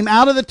came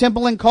out of the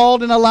temple and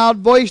called in a loud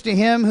voice to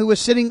him who was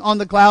sitting on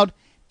the cloud,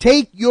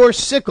 take your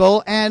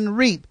sickle and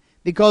reap,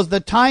 because the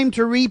time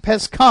to reap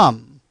has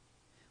come,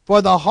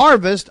 for the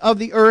harvest of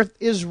the earth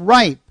is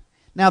ripe.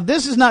 Now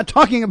this is not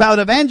talking about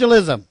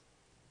evangelism.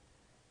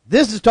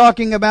 This is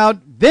talking about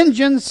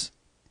vengeance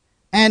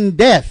and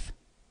death.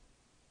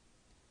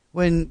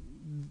 When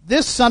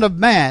this Son of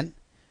Man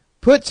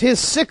puts his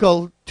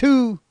sickle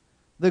to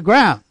the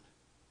ground,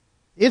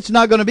 it's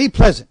not going to be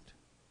pleasant.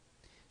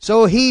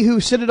 So he who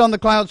sitteth on the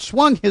cloud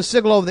swung his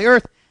sickle over the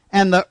earth,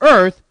 and the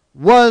earth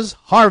was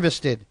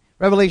harvested.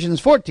 Revelations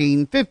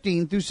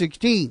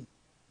 14:15-16.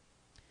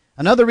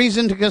 Another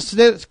reason to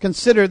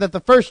consider that the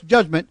first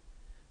judgment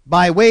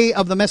by way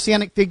of the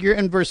messianic figure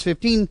in verse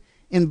 15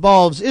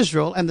 involves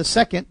Israel, and the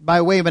second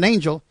by way of an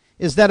angel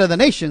is that of the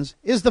nations,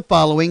 is the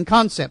following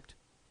concept.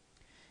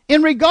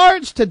 In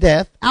regards to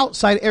death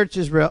outside Eretz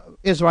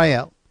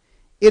Israel,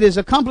 it is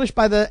accomplished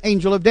by the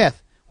angel of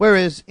death,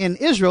 whereas in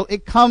Israel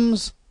it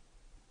comes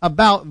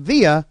about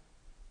via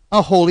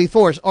a holy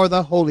force or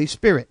the Holy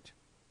Spirit.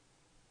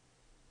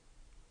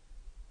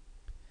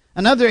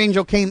 Another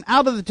angel came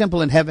out of the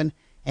temple in heaven,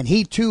 and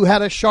he too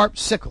had a sharp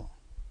sickle.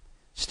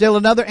 Still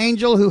another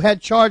angel who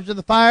had charge of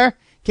the fire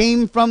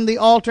came from the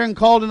altar and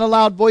called in a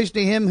loud voice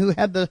to him who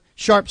had the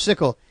sharp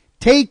sickle,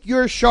 take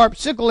your sharp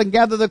sickle and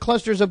gather the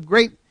clusters of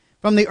grape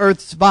from the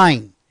earth's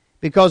vine,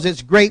 because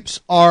its grapes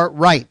are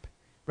ripe.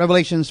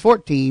 Revelations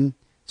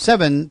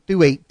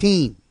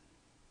 14:7-18.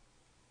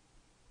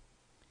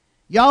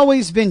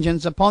 Yahweh's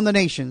vengeance upon the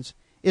nations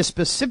is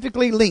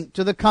specifically linked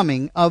to the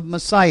coming of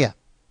Messiah.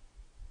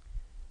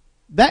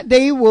 That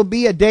day will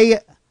be a day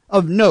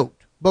of note,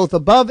 both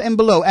above and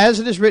below, as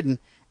it is written,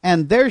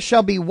 and there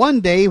shall be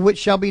one day which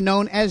shall be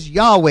known as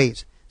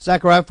Yahweh's.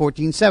 Zechariah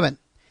 14:7.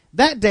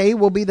 That day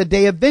will be the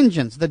day of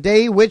vengeance, the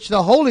day which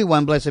the Holy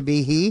One, blessed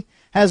be He,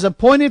 has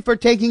appointed for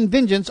taking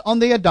vengeance on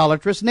the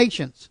idolatrous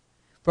nations.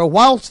 For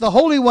whilst the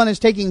Holy One is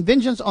taking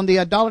vengeance on the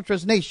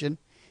idolatrous nation,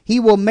 He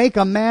will make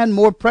a man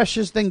more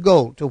precious than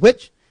gold, to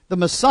which the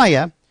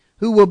Messiah,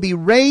 who will be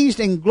raised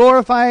and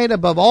glorified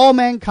above all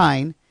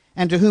mankind,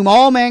 and to whom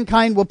all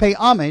mankind will pay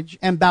homage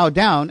and bow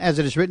down, as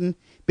it is written,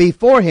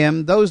 before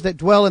Him those that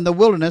dwell in the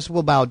wilderness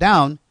will bow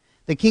down,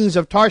 the kings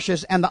of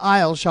Tarshish and the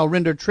isles shall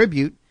render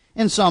tribute,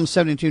 in Psalm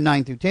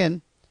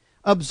 72:9-10.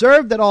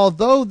 Observe that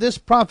although this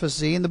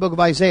prophecy in the book of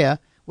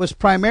Isaiah was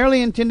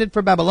primarily intended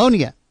for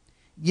Babylonia,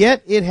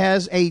 yet it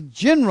has a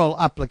general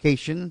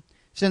application,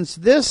 since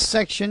this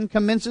section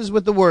commences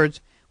with the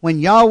words, when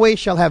Yahweh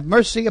shall have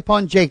mercy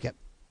upon Jacob.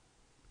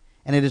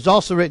 And it is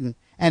also written,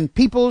 and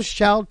people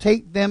shall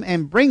take them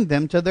and bring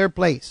them to their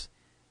place.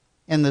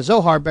 In the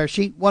Zohar,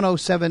 Bereshit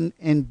 107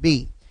 and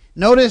B.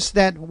 Notice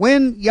that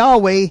when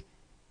Yahweh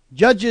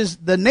judges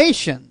the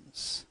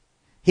nations,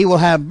 He will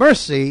have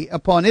mercy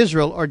upon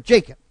Israel or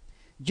Jacob.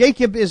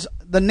 Jacob is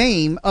the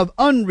name of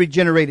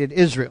unregenerated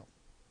Israel,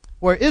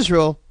 where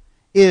Israel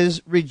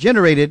is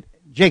regenerated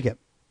Jacob.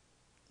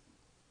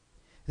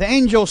 The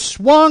angel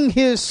swung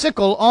his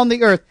sickle on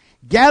the earth,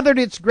 gathered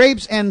its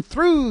grapes, and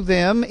threw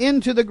them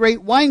into the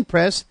great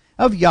winepress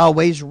of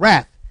Yahweh's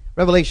wrath.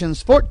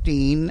 Revelations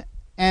 14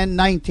 and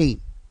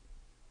 19.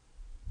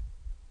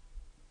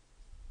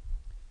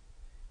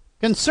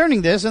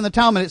 Concerning this, in the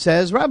Talmud it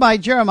says, Rabbi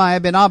Jeremiah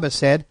ben Abba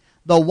said,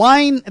 the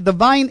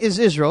vine is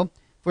Israel,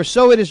 for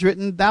so it is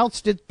written, thou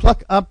didst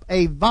pluck up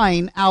a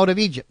vine out of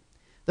Egypt.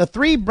 The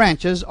three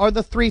branches are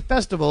the three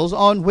festivals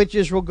on which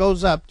Israel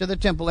goes up to the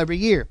temple every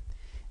year.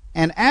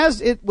 And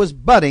as it was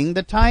budding,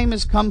 the time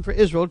is come for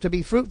Israel to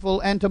be fruitful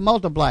and to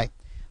multiply.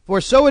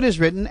 For so it is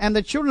written, and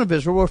the children of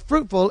Israel were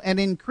fruitful and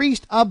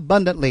increased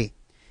abundantly.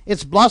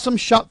 Its blossom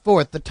shot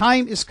forth. The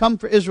time is come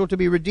for Israel to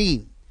be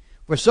redeemed.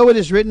 For so it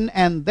is written,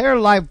 and their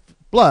life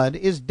blood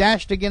is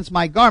dashed against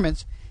my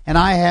garments, and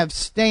I have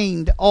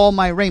stained all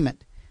my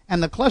raiment.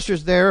 And the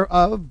clusters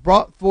thereof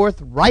brought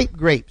forth ripe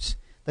grapes.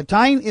 The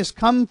time is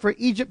come for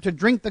Egypt to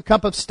drink the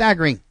cup of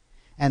staggering.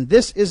 And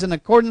this is in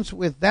accordance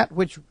with that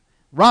which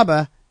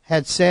Rabbah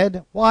had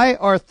said, why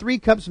are three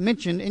cups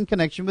mentioned in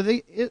connection with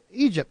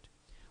Egypt?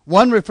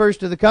 One refers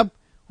to the cup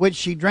which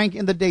she drank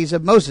in the days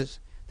of Moses,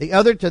 the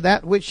other to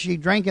that which she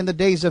drank in the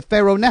days of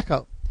Pharaoh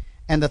Necho,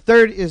 and the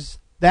third is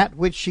that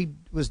which she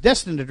was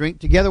destined to drink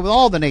together with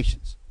all the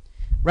nations.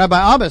 Rabbi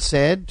Abba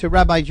said to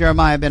Rabbi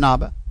Jeremiah ben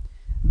Abba,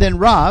 then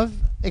Rav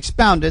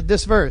expounded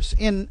this verse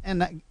in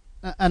an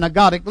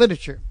Agadic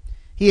literature.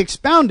 He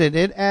expounded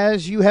it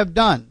as you have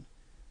done.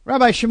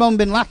 Rabbi Shimon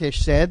ben Lakish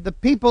said, the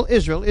people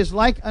Israel is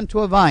like unto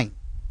a vine.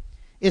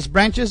 Its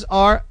branches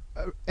are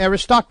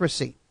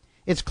aristocracy.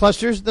 Its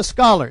clusters, the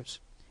scholars.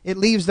 It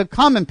leaves the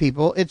common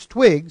people, its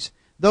twigs,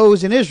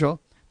 those in Israel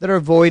that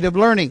are void of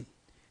learning.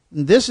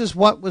 And this is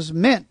what was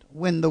meant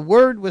when the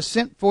word was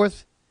sent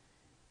forth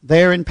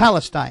there in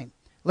Palestine.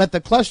 Let the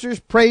clusters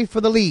pray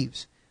for the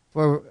leaves,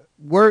 for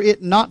were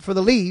it not for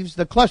the leaves,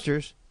 the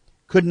clusters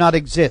could not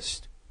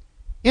exist.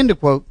 End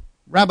of quote.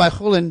 Talmud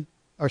Chulin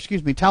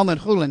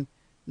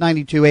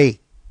 92a.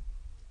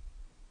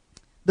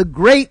 The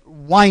great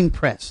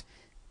winepress.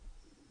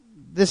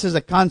 This is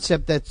a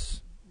concept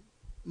that's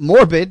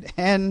morbid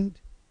and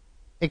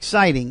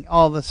exciting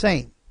all the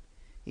same.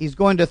 He's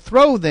going to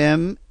throw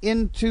them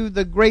into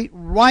the great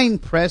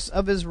winepress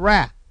of His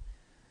wrath.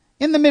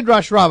 In the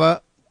Midrash Rabbah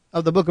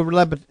of the book of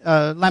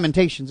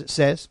Lamentations, it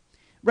says,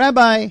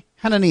 Rabbi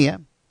Hananiah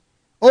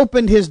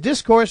opened his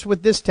discourse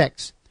with this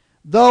text,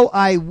 though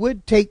I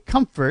would take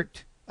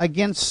comfort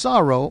against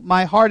sorrow,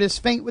 my heart is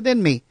faint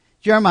within me.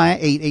 Jeremiah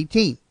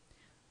 8:18.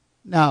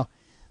 Now,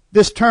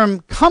 this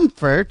term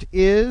comfort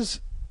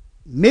is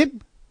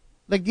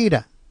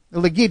legidi.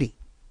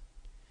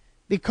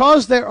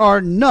 Because there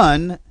are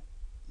none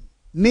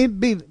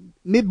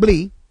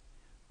mibli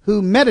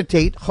who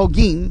meditate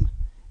chogim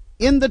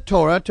in the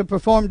Torah to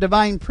perform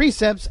divine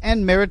precepts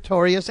and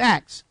meritorious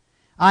acts.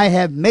 I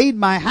have made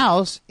my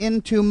house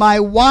into my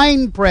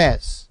wine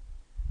press.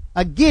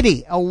 A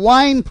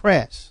wine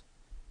press.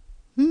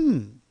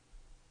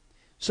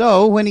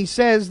 So when he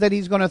says that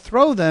he's going to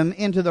throw them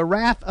into the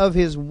wrath of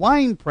his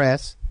wine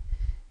press,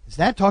 is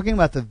that talking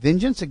about the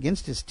vengeance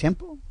against his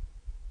temple?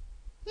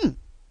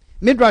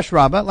 Midrash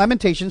Rabbah,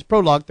 Lamentations,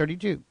 Prologue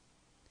 32.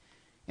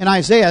 In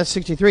Isaiah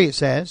 63 it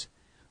says,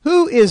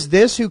 who is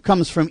this who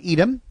comes from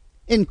Edom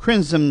in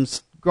crimson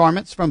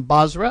garments from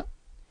Basra?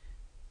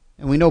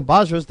 And we know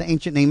Basra is the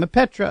ancient name of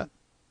Petra.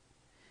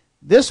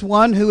 This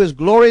one who is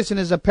glorious in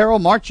his apparel,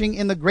 marching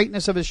in the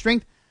greatness of his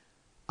strength.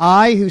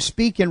 I who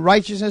speak in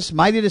righteousness,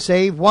 mighty to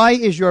save. Why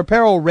is your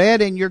apparel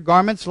red and your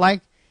garments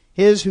like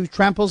his who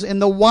tramples in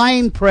the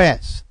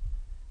winepress?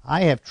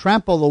 I have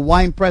trampled the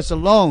winepress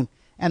alone,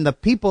 and the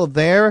people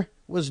there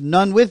was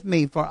none with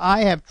me, for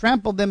I have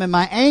trampled them in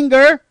my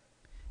anger,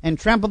 and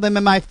trampled them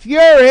in my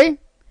fury,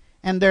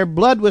 and their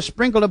blood was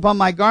sprinkled upon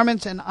my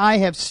garments, and I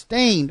have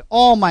stained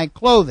all my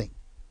clothing.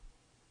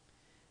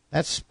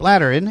 That's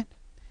splatter, isn't it?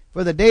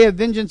 For the day of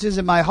vengeance is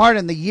in my heart,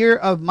 and the year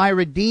of my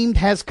redeemed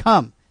has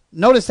come.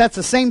 Notice that's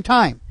the same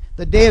time.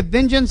 The day of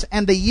vengeance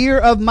and the year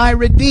of my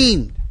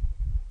redeemed,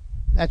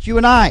 that's you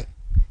and I,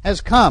 has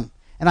come.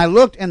 And I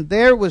looked, and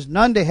there was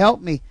none to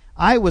help me.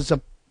 I was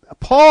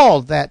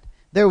appalled that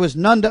there was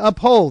none to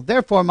uphold.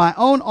 Therefore my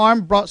own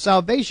arm brought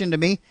salvation to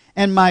me,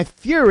 and my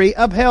fury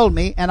upheld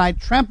me. And I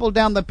trampled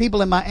down the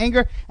people in my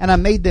anger, and I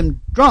made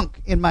them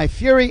drunk in my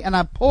fury, and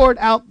I poured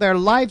out their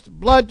life's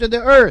blood to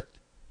the earth.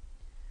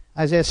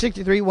 Isaiah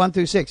 63, 1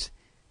 through 6.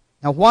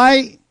 Now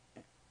why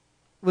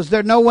was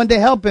there no one to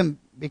help him?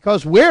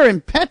 Because we're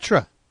in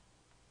Petra.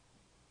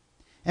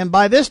 And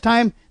by this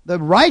time, the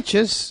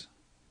righteous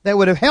that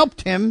would have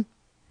helped him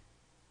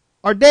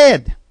are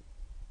dead.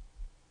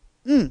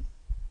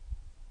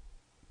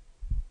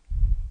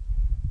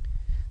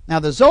 Now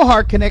the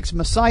Zohar connects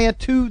Messiah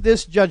to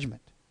this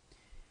judgment.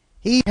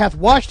 He hath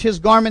washed his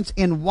garments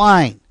in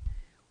wine.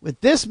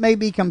 With this may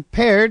be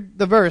compared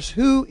the verse,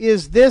 who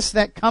is this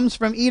that comes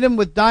from Edom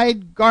with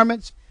dyed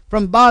garments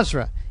from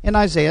Basra, in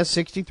Isaiah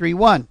 63,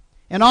 1.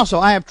 And also,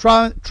 I have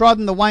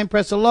trodden the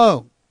winepress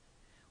alone.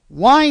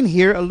 Wine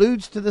here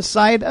alludes to the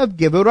side of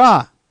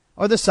Geburah,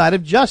 or the side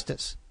of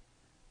justice,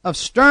 of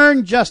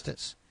stern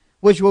justice,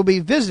 which will be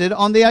visited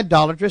on the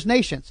idolatrous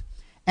nations.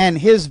 And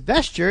his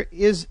vesture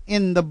is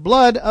in the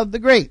blood of the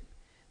grape.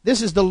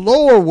 This is the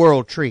lower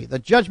world tree, the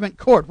judgment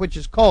court, which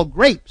is called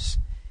grapes,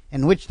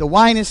 in which the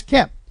wine is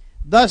kept.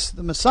 Thus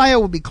the Messiah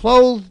will be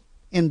clothed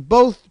in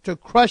both to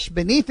crush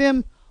beneath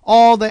him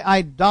all the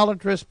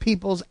idolatrous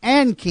peoples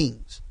and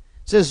kings,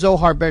 says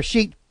Zohar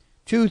Bereshit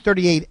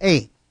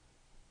 2:38a.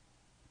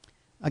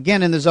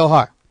 Again in the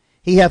Zohar,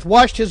 he hath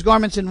washed his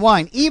garments in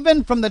wine,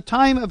 even from the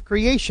time of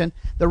creation,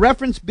 the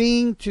reference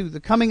being to the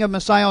coming of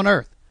Messiah on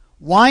earth.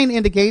 Wine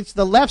indicates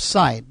the left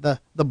side,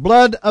 the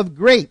blood of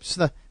grapes,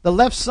 the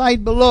left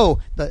side below,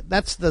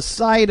 that's the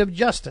side of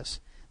justice.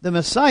 The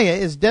Messiah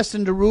is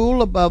destined to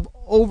rule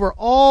over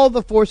all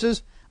the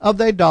forces of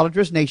the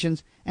idolatrous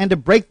nations and to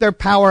break their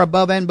power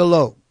above and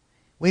below.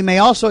 We may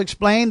also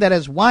explain that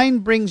as wine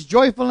brings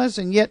joyfulness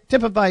and yet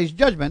typifies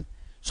judgment,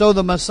 so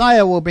the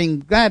Messiah will bring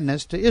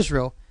gladness to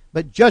Israel,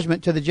 but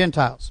judgment to the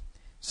Gentiles,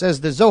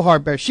 says the Zohar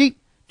Bereshit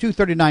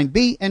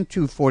 239b and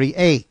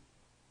 240a.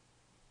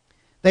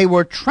 They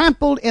were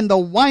trampled in the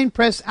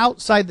winepress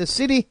outside the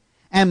city,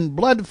 and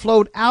blood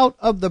flowed out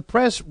of the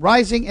press,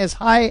 rising as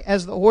high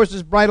as the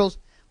horses' bridles,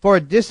 for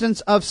a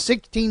distance of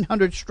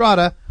 1,600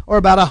 strata, or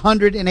about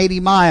 180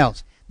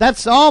 miles.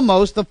 That's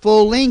almost the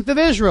full length of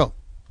Israel.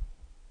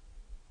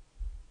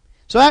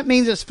 So that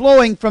means it's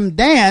flowing from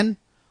Dan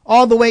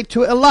all the way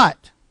to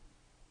Elat,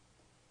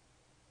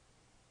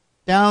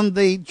 down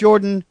the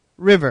Jordan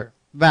River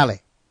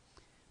Valley.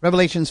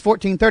 Revelations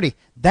 14:30.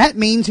 That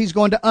means he's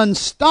going to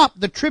unstop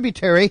the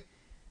tributary,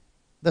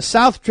 the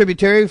south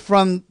tributary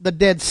from the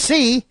Dead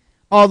Sea,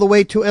 all the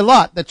way to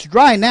Elat. That's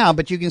dry now,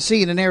 but you can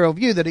see in an aerial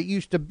view that it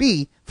used to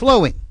be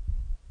flowing.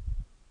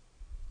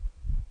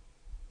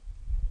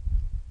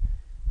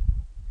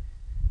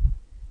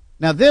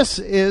 Now this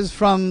is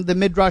from the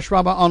Midrash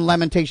Rabbah on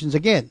Lamentations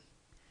again.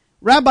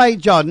 Rabbi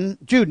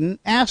Juden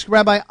asked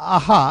Rabbi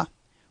Aha,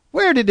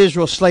 where did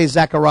Israel slay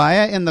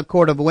Zechariah, in the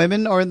court of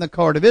women or in the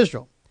court of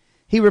Israel?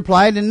 He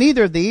replied, in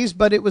neither of these,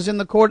 but it was in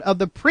the court of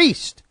the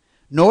priest.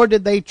 Nor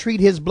did they treat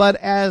his blood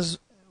as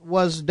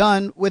was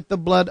done with the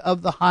blood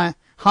of the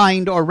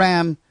hind or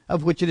ram,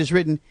 of which it is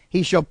written,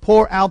 he shall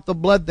pour out the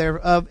blood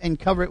thereof and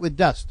cover it with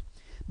dust.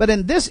 But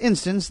in this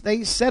instance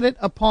they set it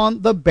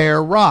upon the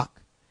bare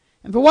rock.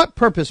 And for what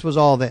purpose was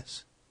all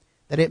this?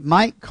 That it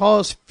might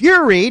cause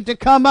fury to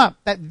come up,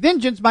 that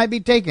vengeance might be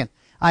taken.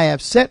 I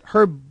have set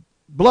her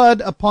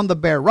blood upon the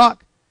bare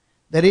rock,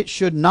 that it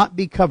should not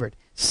be covered.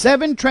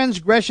 7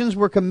 transgressions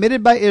were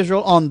committed by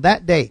Israel on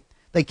that day.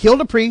 They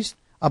killed a priest,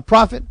 a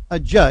prophet, a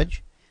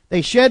judge.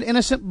 They shed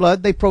innocent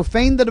blood. They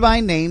profaned the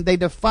divine name. They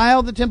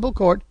defiled the temple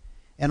court.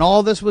 And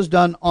all this was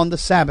done on the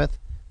Sabbath,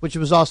 which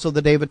was also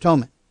the Day of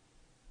Atonement.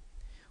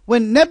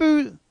 When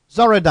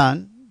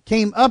Nebuzaradan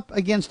came up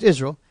against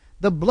Israel,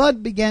 the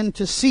blood began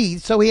to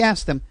seethe. So he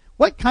asked them,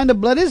 what kind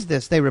of blood is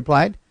this? They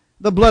replied,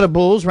 the blood of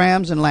bulls,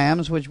 rams, and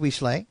lambs, which we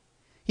slay.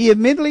 He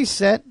immediately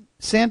sent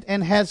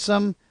and had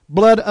some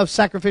blood of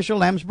sacrificial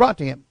lambs brought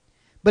to him.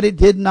 But it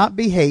did not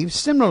behave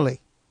similarly.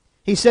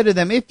 He said to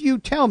them, if you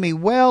tell me,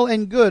 well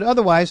and good,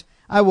 otherwise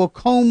I will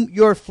comb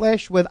your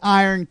flesh with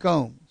iron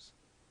combs.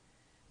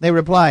 They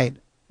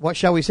replied, what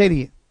shall we say to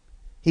you?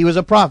 He was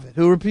a prophet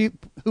who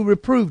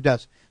reproved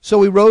us. So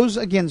we rose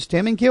against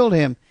him and killed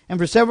him. And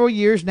for several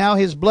years now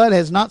his blood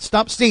has not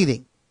stopped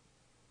seething.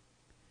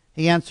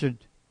 He answered,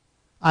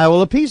 I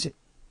will appease it.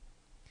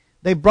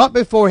 They brought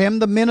before him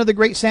the men of the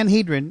great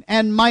Sanhedrin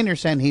and minor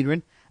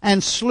Sanhedrin,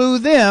 and slew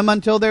them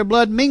until their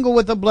blood mingled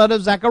with the blood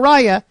of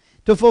Zechariah,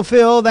 to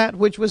fulfill that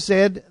which was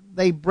said,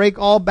 they break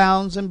all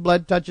bounds and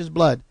blood touches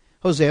blood.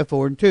 Hosea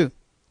 4:2.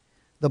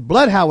 The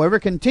blood, however,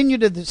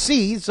 continued to the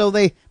sea, so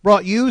they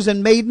brought youths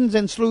and maidens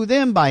and slew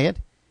them by it,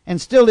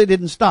 and still it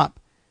didn't stop.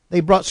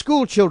 They brought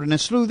school children and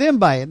slew them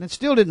by it, and it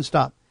still didn't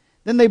stop.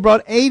 Then they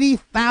brought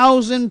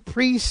 80,000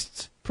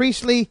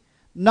 priestly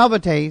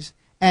novices,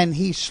 and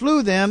he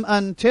slew them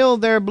until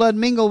their blood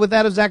mingled with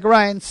that of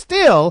Zechariah, and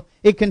still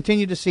it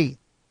continued to seethe.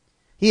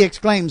 He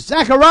exclaimed,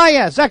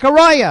 Zechariah,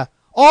 Zechariah,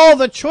 all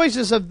the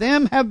choicest of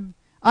them have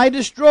I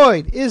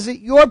destroyed. Is it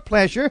your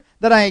pleasure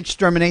that I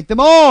exterminate them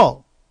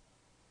all?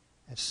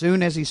 As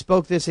soon as he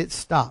spoke this, it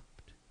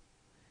stopped.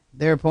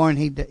 Thereupon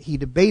he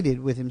debated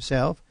with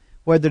himself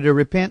whether to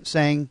repent,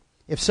 saying,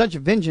 if such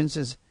vengeance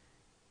is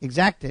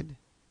exacted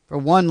for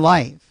one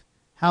life,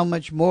 how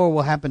much more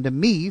will happen to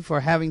me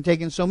for having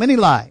taken so many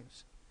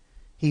lives?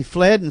 He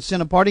fled and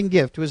sent a parting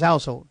gift to his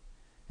household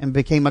and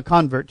became a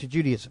convert to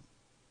Judaism.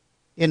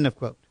 End of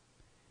quote.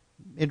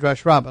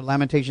 Midrash Rabbah,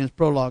 Lamentations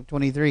Prologue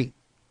 23.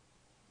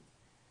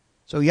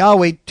 So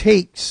Yahweh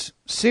takes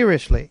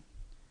seriously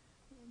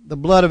the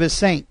blood of his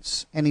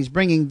saints, and he's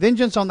bringing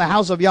vengeance on the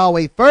house of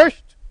Yahweh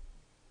first,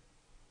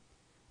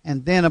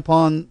 and then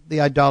upon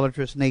the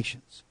idolatrous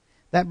nations.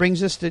 That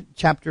brings us to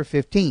chapter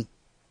 15.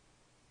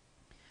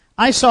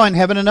 I saw in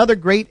heaven another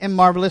great and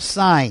marvelous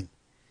sign,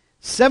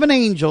 7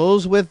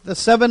 angels with the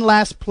 7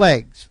 last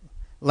plagues.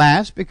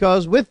 Last,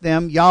 because with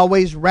them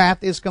Yahweh's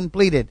wrath is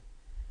completed.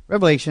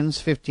 Revelations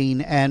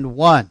 15 and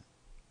 1.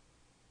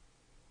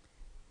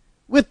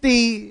 With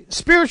the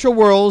spiritual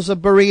worlds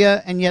of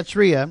Berea and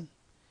Yetzirah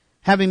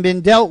having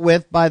been dealt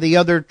with by the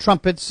other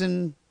trumpets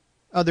and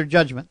other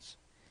judgments,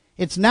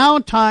 it's now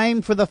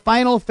time for the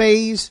final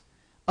phase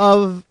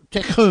of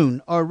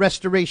Tikkun, or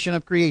restoration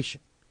of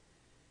creation.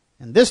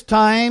 And this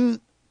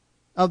time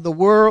of the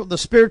world, the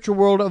spiritual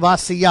world of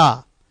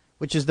Asiyah,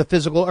 which is the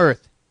physical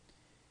earth.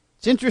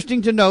 It's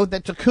interesting to note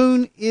that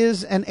Tikkun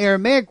is an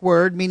Aramaic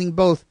word meaning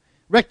both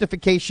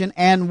rectification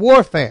and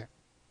warfare.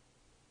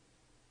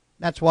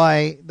 That's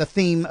why the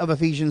theme of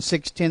Ephesians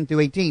 6:10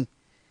 through 18.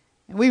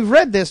 And we've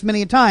read this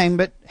many a time,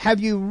 but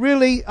have you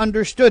really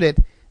understood it?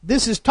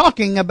 This is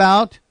talking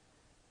about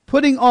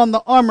putting on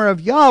the armor of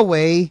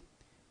Yahweh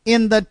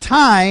in the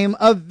time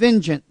of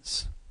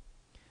vengeance.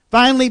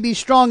 Finally, be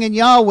strong in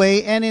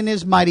Yahweh and in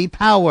his mighty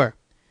power.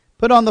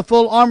 Put on the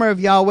full armor of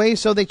Yahweh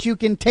so that you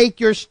can take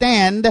your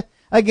stand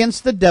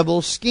against the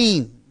devil's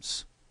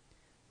schemes.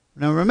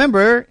 Now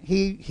remember,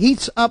 he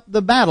heats up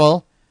the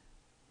battle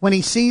when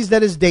he sees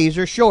that his days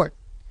are short.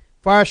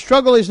 For our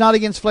struggle is not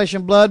against flesh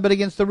and blood, but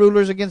against the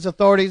rulers, against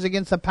authorities,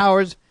 against the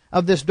powers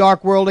of this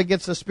dark world,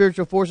 against the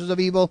spiritual forces of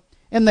evil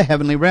in the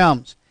heavenly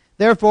realms.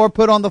 Therefore,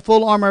 put on the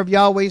full armor of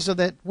Yahweh so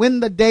that when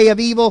the day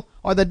of evil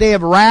or the day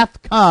of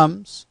wrath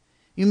comes,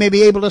 you may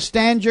be able to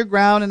stand your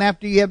ground, and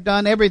after you have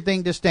done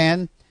everything to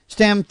stand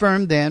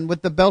firm then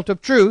with the belt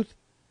of truth,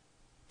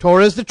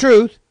 Torah is the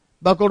truth,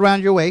 buckled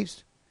around your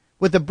waist,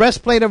 with the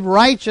breastplate of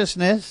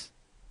righteousness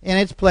in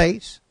its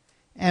place,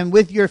 and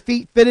with your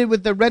feet fitted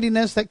with the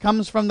readiness that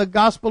comes from the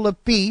gospel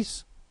of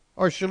peace,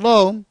 or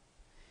shalom.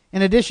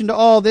 In addition to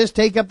all this,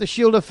 take up the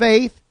shield of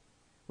faith,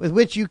 with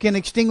which you can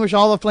extinguish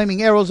all the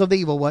flaming arrows of the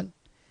evil one.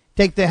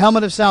 Take the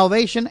helmet of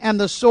salvation and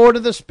the sword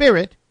of the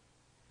Spirit,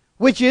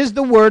 which is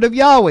the word of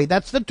Yahweh.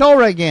 That's the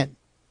Torah again.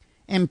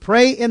 And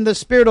pray in the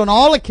Spirit on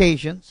all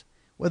occasions,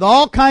 with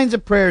all kinds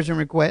of prayers and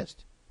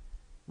requests.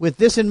 With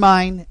this in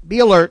mind, be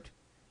alert,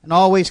 and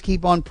always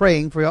keep on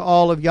praying for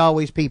all of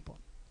Yahweh's people.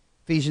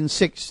 Ephesians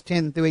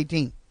 6:10 through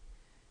 18.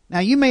 Now,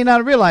 you may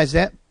not realize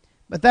that,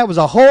 but that was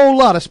a whole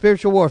lot of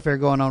spiritual warfare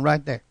going on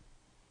right there.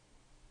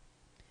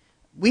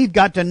 We've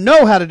got to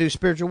know how to do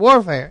spiritual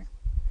warfare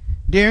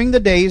during the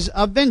days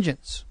of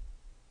vengeance.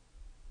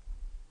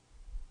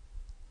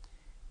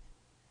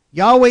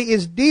 Yahweh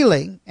is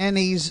dealing, and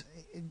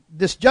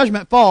this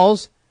judgment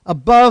falls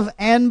above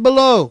and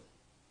below.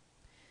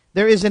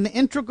 There is an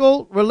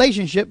integral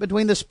relationship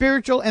between the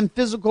spiritual and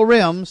physical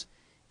realms,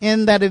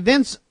 in that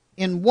events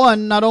in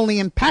one not only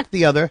impact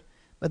the other,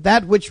 but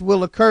that which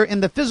will occur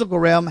in the physical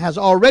realm has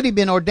already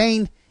been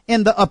ordained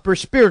in the upper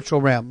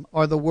spiritual realm,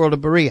 or the world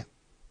of Berea.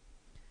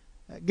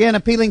 Again,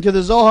 appealing to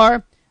the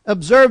Zohar,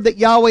 observe that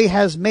Yahweh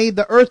has made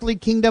the earthly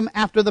kingdom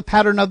after the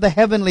pattern of the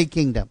heavenly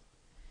kingdom.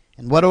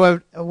 And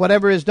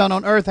whatever is done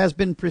on earth has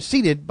been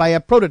preceded by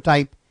a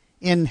prototype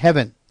in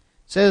heaven.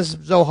 Says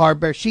Zohar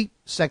Bereshit,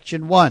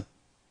 section 1.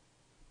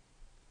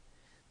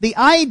 The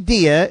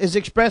idea is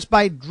expressed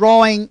by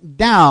drawing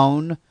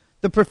down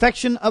the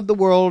perfection of the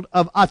world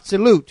of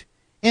Atzilut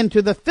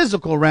into the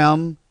physical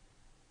realm,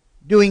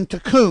 doing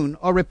tikkun,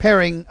 or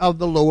repairing of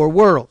the lower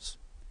worlds.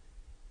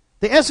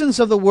 The essence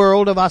of the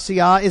world of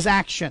Asiyah is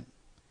action.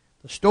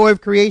 The story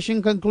of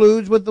creation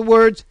concludes with the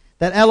words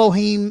that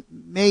Elohim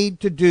made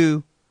to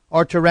do,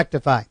 or to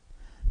rectify.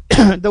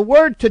 The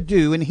word to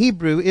do in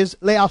Hebrew is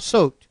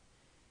le'asot,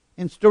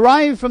 and it's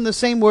derived from the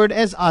same word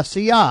as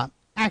Asiyah,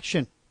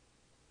 action.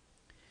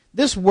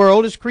 This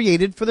world is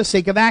created for the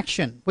sake of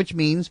action, which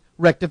means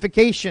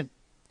rectification.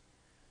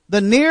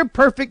 The near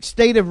perfect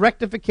state of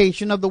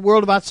rectification of the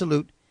world of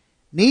Atzilut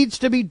needs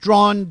to be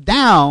drawn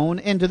down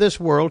into this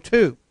world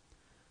too.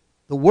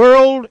 The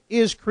world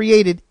is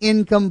created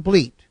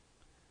incomplete.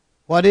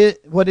 What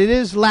it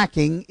is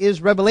lacking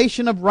is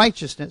revelation of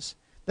righteousness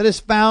that is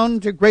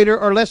found to greater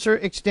or lesser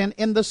extent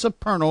in the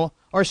supernal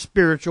or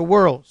spiritual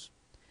worlds.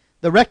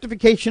 The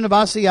rectification of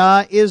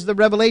Asiya is the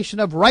revelation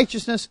of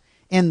righteousness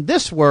in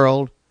this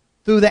world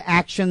through the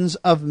actions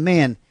of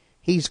men.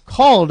 He's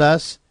called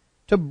us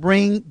to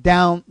bring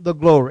down the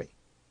glory.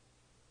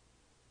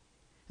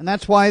 And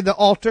that's why the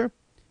altar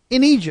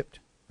in Egypt,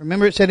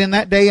 remember it said in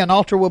that day an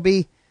altar will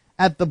be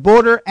at the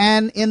border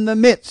and in the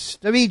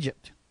midst of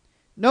Egypt.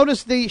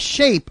 Notice the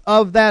shape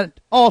of that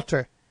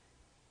altar.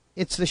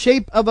 It's the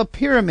shape of a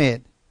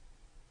pyramid,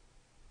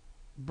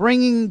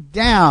 bringing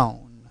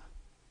down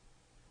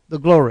the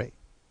glory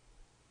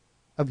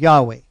of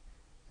Yahweh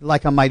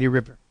like a mighty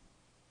river.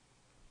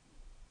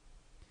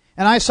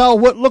 And I saw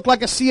what looked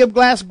like a sea of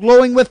glass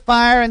glowing with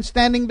fire, and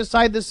standing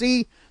beside the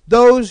sea,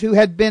 those who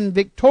had been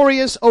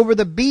victorious over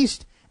the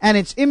beast and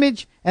its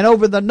image and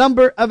over the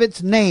number of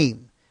its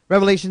name.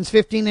 Revelations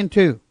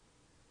 15:2.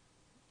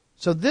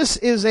 So this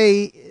is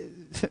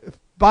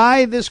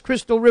by this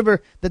crystal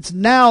river that's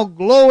now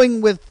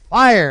glowing with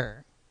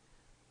fire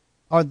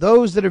are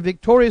those that are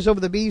victorious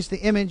over the beast, the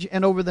image,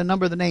 and over the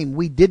number of the name.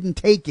 We didn't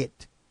take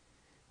it.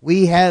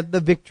 We had the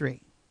victory.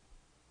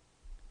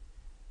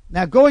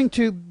 Now going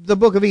to the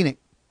book of Enoch,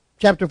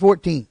 chapter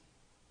 14.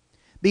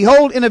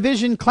 Behold, in a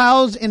vision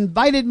clouds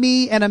invited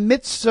me, and a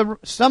mist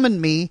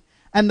summoned me,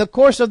 and the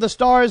course of the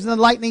stars and the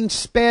lightning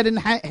sped and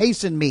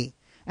hastened me.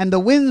 And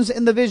the winds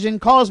in the vision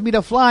caused me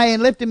to fly,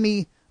 and lifted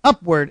me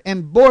upward,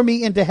 and bore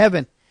me into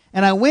heaven.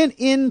 And I went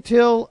in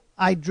till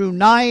I drew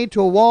nigh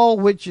to a wall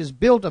which is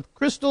built of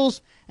crystals,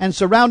 and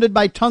surrounded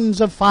by tongues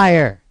of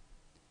fire.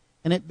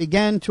 And it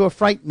began to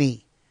affright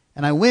me.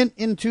 And I went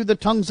into the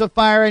tongues of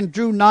fire, and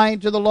drew nigh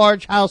to the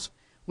large house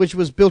which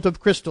was built of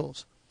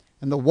crystals.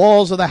 And the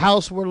walls of the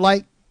house were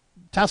like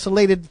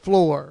tessellated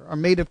floor, or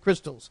made of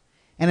crystals.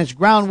 And its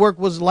groundwork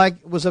was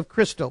of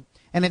crystal.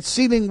 And its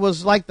ceiling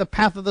was like the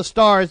path of the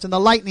stars and the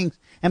lightnings.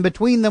 And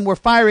between them were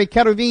fiery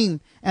cherubim.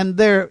 And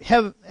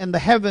the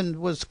heaven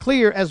was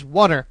clear as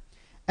water.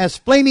 As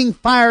flaming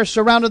fire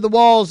surrounded the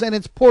walls, and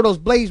its portals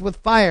blazed with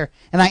fire.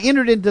 And I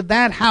entered into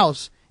that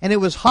house, and it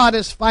was hot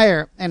as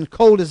fire and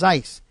cold as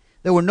ice.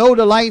 There were no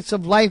delights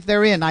of life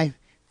therein.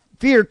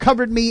 Fear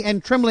covered me,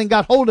 and trembling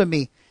got hold of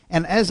me.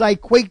 And as I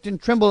quaked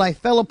and trembled, I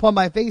fell upon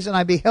my face, and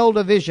I beheld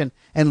a vision.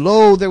 And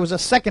lo, there was a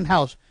second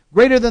house,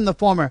 greater than the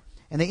former.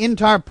 And the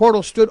entire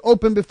portal stood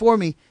open before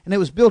me, and it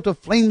was built of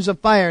flames of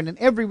fire. And in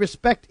every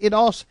respect it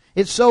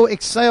so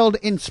excelled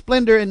in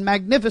splendor and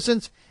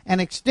magnificence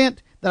and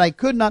extent that I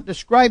could not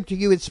describe to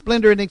you its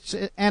splendor and its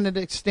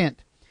extent.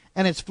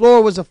 And its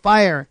floor was of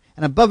fire,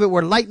 and above it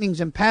were lightnings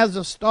and paths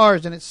of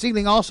stars, and its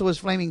ceiling also was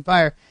flaming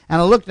fire.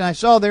 And I looked, and I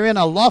saw therein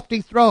a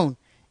lofty throne.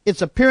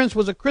 Its appearance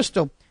was a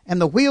crystal,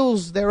 and the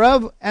wheels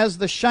thereof as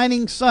the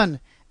shining sun.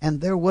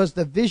 And there was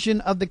the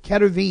vision of the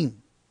cherubim.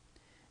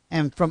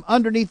 And from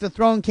underneath the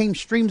throne came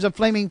streams of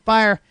flaming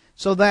fire,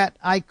 so that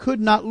I could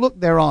not look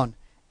thereon.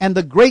 And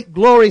the great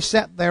glory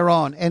sat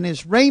thereon, and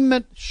his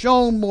raiment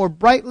shone more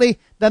brightly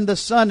than the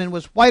sun, and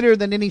was whiter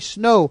than any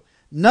snow.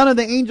 None of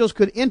the angels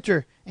could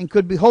enter and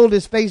could behold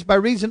his face by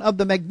reason of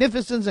the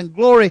magnificence and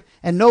glory,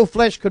 and no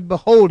flesh could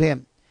behold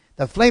him.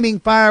 The flaming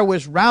fire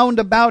was round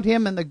about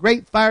him, and the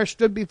great fire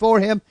stood before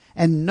him,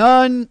 and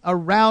none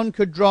around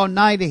could draw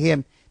nigh to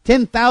him.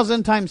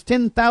 10,000 times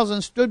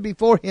 10,000 stood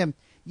before him,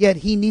 yet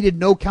he needed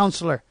no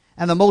counselor.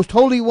 And the most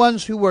holy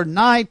ones who were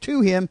nigh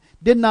to him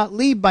did not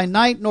leave by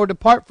night, nor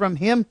depart from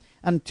him.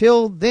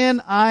 Until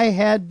then I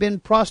had been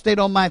prostrate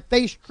on my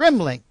face,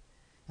 trembling.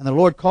 And the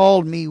Lord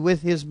called me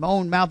with his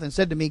own mouth, and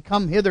said to me,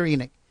 Come hither,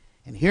 Enoch,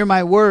 and hear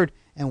my word.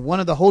 And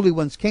one of the holy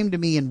ones came to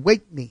me and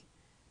waked me.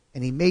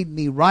 And he made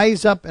me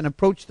rise up and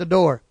approach the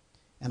door.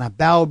 And I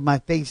bowed my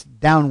face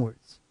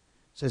downwards.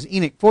 Says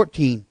Enoch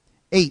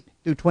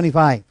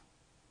 14:8-25.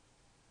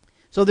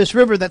 So this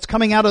river that's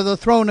coming out of the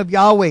throne of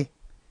Yahweh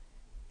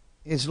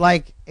is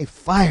like a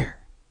fire.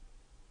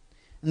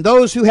 And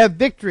those who have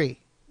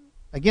victory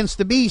against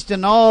the beast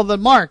and all the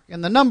mark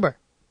and the number,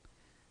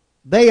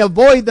 they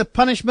avoid the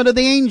punishment of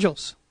the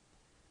angels.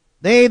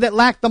 They that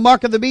lack the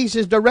mark of the beast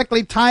is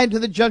directly tied to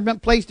the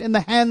judgment placed in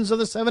the hands of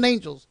the 7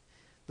 angels.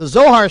 The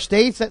Zohar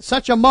states that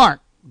such a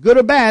mark, good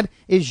or bad,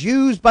 is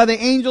used by the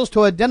angels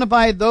to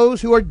identify those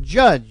who are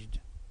judged,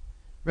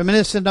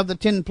 reminiscent of the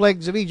 10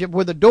 plagues of Egypt,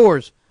 where the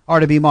doors are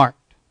to be marked.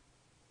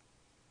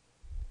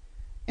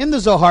 In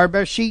the Zohar,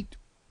 Bereshit,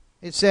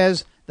 it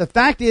says, the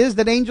fact is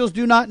that angels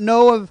do not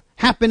know of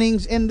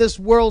happenings in this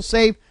world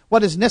save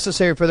what is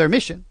necessary for their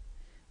mission.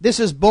 This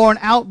is borne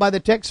out by the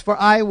text, for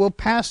I will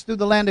pass through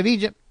the land of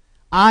Egypt.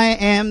 I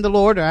am the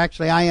Lord, or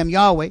actually I am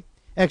Yahweh,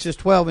 Exodus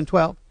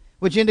 12:12,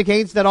 which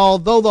indicates that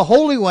although the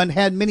Holy One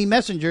had many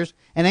messengers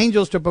and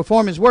angels to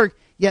perform his work,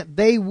 yet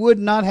they would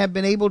not have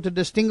been able to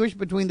distinguish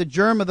between the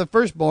germ of the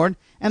firstborn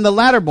and the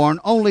latter-born.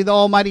 Only the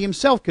Almighty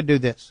himself could do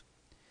this.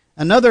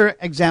 Another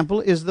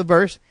example is the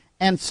verse,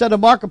 and set a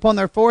mark upon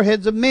their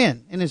foreheads of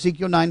men, in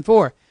Ezekiel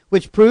 9:4,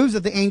 which proves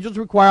that the angels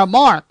require a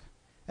mark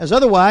as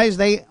otherwise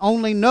they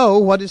only know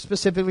what is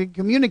specifically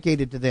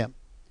communicated to them.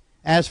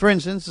 As, for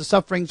instance, the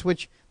sufferings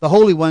which the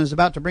Holy One is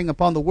about to bring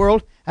upon the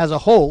world as a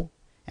whole,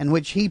 and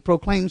which he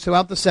proclaims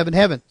throughout the seven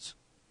heavens.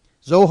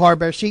 Zohar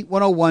Bereshit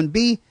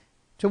 101b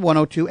to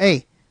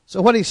 102a.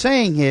 So what he's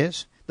saying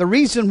is, the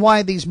reason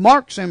why these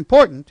marks are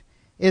important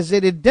is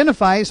it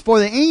identifies for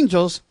the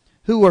angels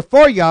who are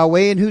for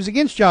Yahweh and who's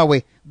against Yahweh.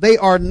 They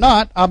are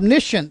not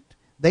omniscient.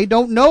 They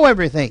don't know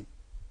everything.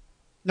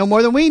 No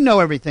more than we know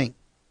everything.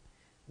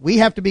 We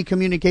have to be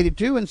communicated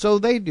to, and so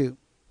they do.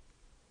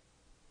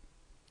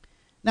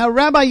 Now,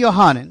 Rabbi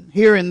Yohanan,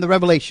 here in the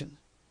Revelation,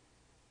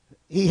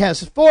 he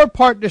has a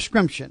four-part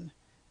description,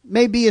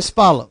 may be as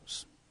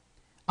follows.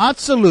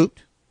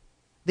 Absolute,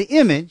 the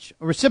image,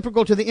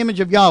 reciprocal to the image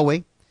of Yahweh,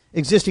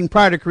 existing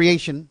prior to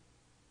creation.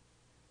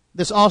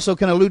 This also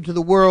can allude to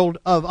the world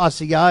of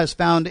Asiyah, as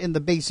found in the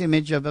base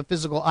image of a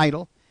physical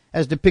idol,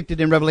 as depicted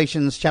in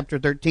Revelations chapter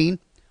 13,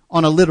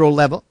 on a literal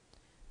level.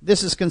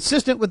 This is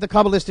consistent with the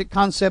Kabbalistic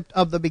concept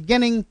of the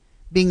beginning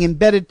being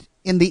embedded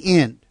in the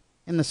end,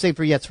 in the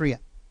Sefer Yetzirah.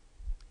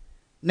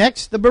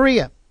 Next, the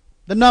Beriah,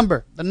 the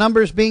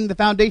numbers being the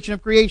foundation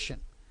of creation,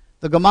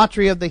 the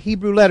gematria of the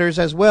Hebrew letters,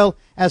 as well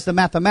as the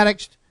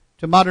mathematics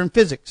to modern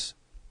physics,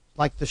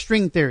 like the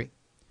string theory.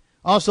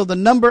 Also, the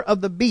number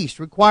of the beast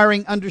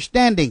requiring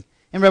understanding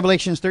in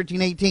Revelations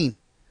 13:18,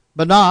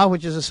 Banah,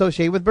 which is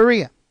associated with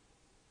Beriah.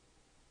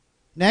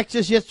 Next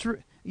is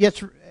Yetzirah,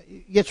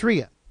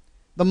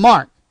 the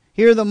mark.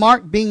 Here the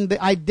mark being the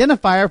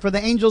identifier for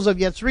the angels of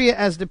Yetzirah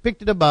as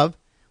depicted above.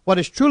 What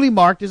is truly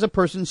marked is a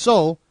person's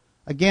soul,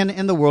 again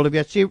in the world of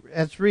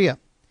Yetzirah.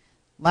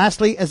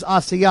 Lastly is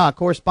Asiyah,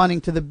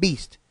 corresponding to the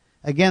beast.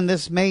 Again,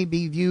 this may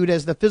be viewed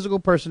as the physical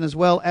person as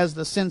well as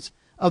the sense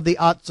of the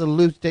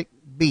absolutic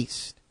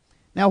beast.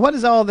 Now, what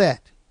is all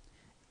that?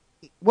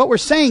 What we're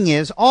saying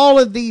is all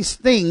of these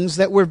things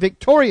that we're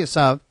victorious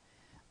of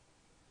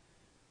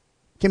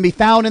can be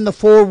found in the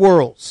four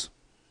worlds.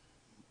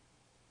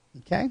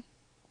 Okay?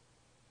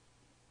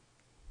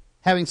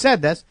 Having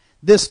said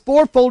this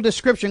fourfold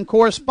description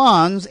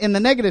corresponds in the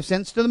negative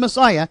sense to the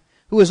Messiah,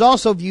 who is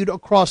also viewed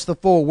across the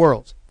four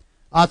worlds.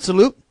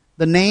 Absolute,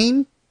 the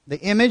name, the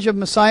image of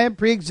Messiah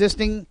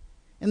pre-existing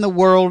in the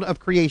world of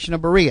creation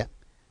of Beriah.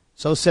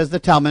 So says the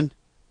Talmud,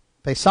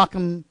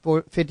 Pesachim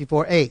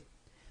 54a.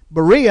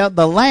 Beriah,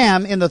 the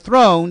Lamb in the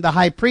throne, the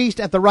high priest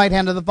at the right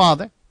hand of the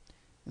Father,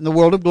 in the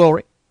world of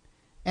glory.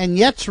 And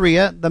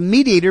Yetzirah, the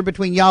mediator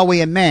between Yahweh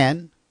and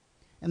man.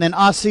 And then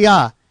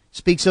Asiyah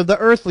speaks of the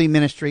earthly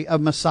ministry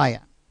of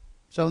Messiah.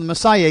 So the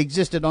Messiah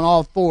existed in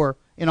all four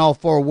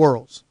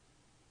worlds.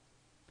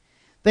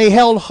 They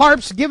held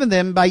harps given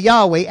them by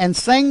Yahweh and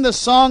sang the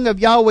song of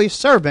Yahweh's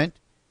servant,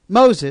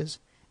 Moses,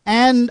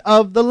 and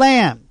of the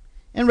Lamb,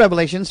 in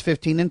Revelations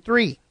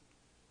 15:3.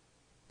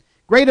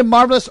 Great and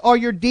marvelous are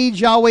your deeds,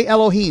 Yahweh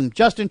Elohim.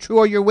 Just and true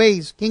are your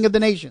ways, King of the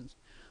nations.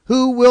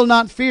 Who will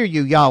not fear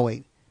you, Yahweh,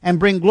 and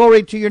bring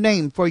glory to your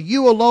name? For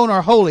you alone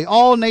are holy.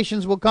 All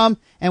nations will come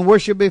and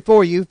worship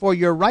before you, for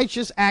your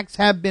righteous acts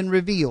have been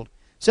revealed,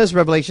 says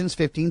Revelations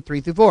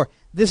 15:3-4.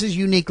 This is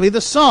uniquely the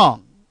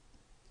song.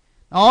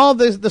 All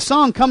the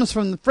song comes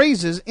from the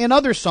phrases in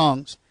other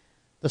songs.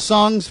 The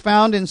songs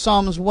found in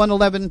Psalms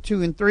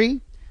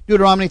 111:2-3,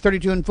 Deuteronomy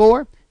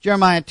 32:4,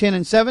 Jeremiah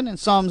 10:7, and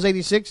Psalms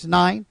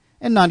 86:9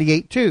 and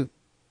 98:2.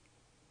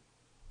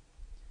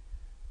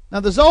 Now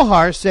the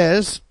Zohar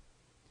says,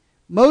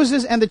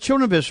 Moses and the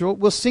children of Israel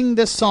will sing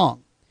this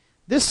song.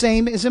 This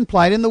same is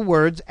implied in the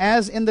words,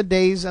 as in the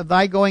days of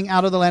thy going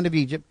out of the land of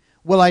Egypt,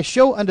 will I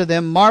show unto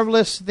them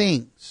marvelous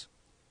things.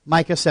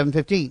 Micah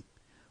 7:15.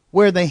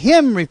 Where the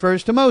hymn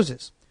refers to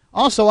Moses.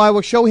 Also I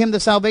will show him the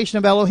salvation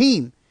of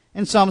Elohim,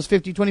 in Psalms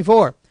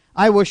 50:24.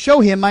 I will show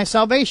him my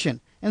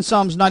salvation, in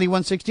Psalms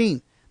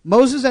 91:16.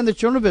 Moses and the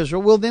children of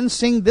Israel will then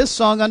sing this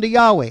song unto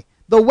Yahweh,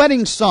 the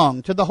wedding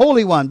song to the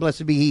Holy One,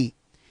 blessed be he.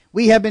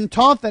 We have been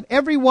taught that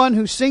everyone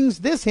who sings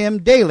this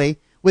hymn daily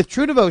with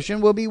true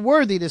devotion will be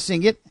worthy to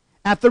sing it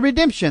at the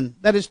redemption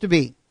that is to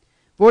be.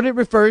 For it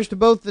refers to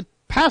both the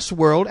past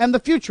world and the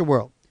future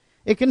world.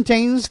 It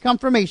contains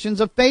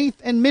confirmations of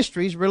faith and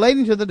mysteries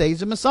relating to the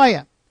days of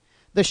Messiah.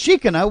 The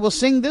Shekinah will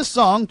sing this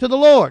song to the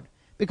Lord,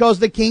 because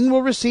the king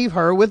will receive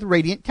her with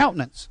radiant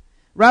countenance.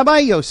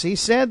 Rabbi Yossi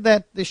said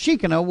that the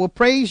Shekinah will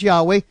praise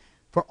Yahweh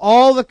for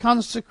all the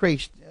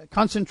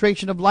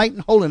concentration of light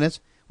and holiness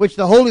which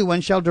the Holy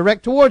One shall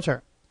direct towards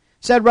her.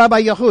 Said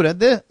Rabbi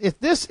Yehuda, if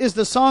this is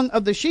the song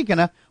of the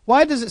Shekinah,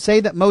 why does it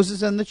say that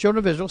Moses and the children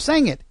of Israel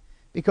sang it?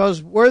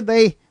 Because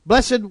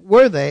blessed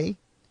were they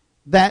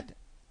that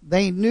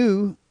they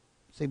knew,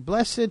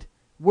 blessed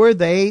were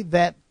they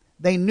that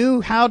they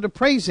knew how to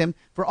praise him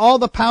for all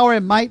the power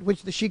and might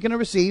which the Shekinah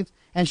received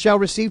and shall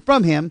receive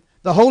from him,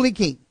 the Holy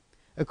King.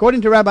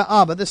 According to Rabbi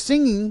Abba, the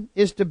singing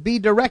is to be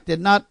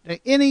directed not to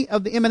any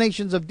of the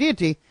emanations of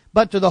deity,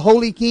 but to the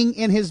Holy King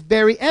in his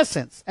very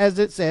essence, as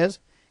it says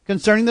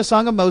concerning the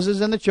song of Moses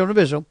and the children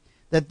of Israel,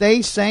 that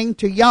they sang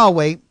to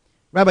Yahweh.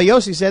 Rabbi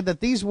Yossi said that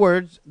these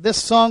words,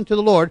 this song to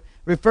the Lord,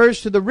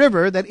 refers to the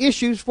river that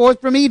issues forth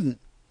from Eden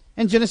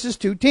in Genesis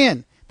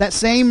 2:10. That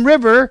same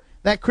river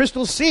that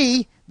crystal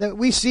sea that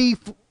we see,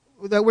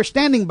 that we're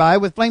standing by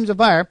with flames of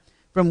fire,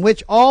 from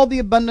which all the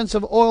abundance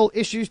of oil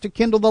issues to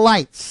kindle the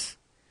lights.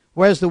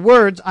 Whereas the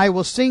words, I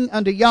will sing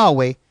unto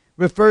Yahweh,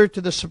 refer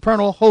to the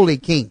supernal holy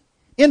king.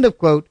 End of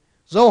quote.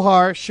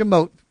 Zohar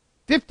Shemot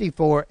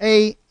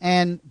 54a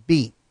and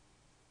b.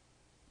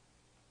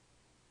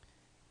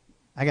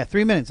 I got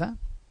 3 minutes, huh?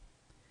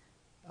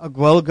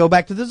 Well, go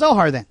back to the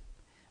Zohar then.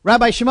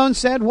 Rabbi Shimon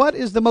said, what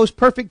is the most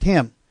perfect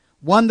hymn?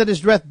 One that is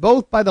dressed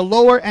both by the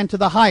lower and to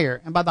the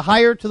higher, and by the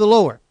higher to the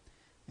lower,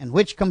 and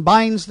which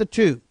combines the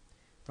two.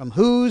 From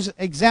whose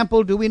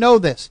example do we know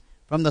this?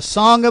 From the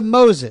Song of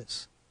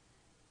Moses.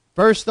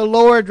 First the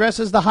lower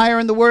addresses the higher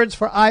in the words,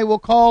 for I will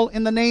call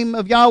in the name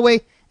of Yahweh,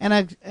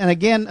 and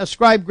again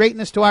ascribe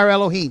greatness to our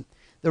Elohim.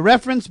 The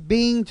reference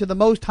being to the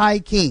Most High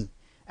King.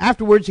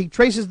 Afterwards he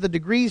traces the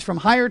degrees from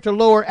higher to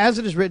lower, as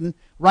it is written,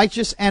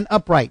 righteous and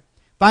upright.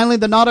 Finally,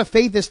 the knot of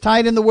faith is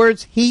tied in the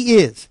words, He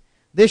is.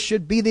 This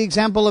should be the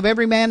example of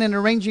every man in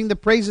arranging the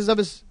praises of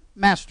his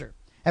master.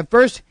 At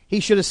first, he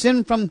should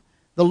ascend from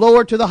the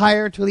lower to the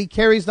higher till he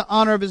carries the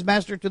honor of his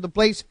master to the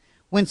place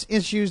whence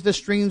issues the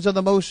streams of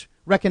the most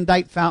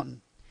recondite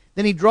fountain.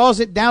 Then he draws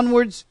it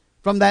downwards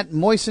from that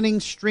moistening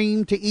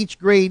stream to each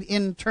grade,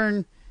 in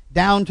turn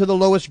down to the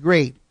lowest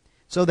grade,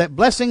 so that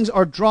blessings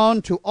are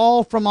drawn to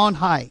all from on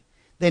high.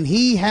 Then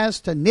he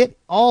has to knit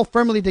all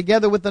firmly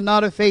together with the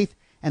knot of faith,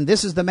 and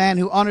this is the man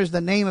who honors the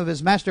name of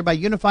his master by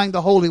unifying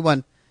the Holy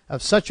One.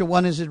 Of such a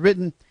one is it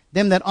written,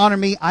 them that honor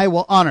me I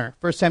will honor.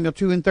 1 Samuel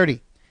 2:30.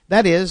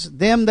 That is,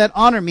 them that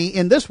honor me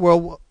in this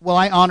world will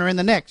I honor in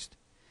the next.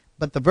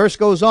 But the verse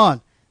goes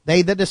on,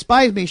 they that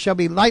despise me shall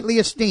be lightly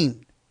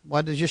esteemed.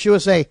 What does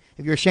Yeshua say?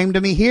 If you're ashamed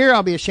of me here,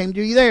 I'll be ashamed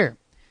of you there.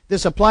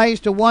 This applies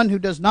to one who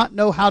does not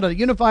know how to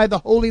unify the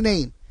holy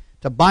name,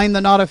 to bind the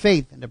knot of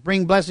faith, and to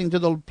bring blessing to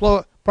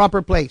the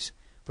proper place.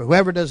 For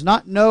whoever does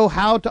not know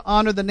how to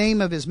honor the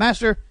name of his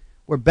master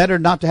were better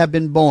not to have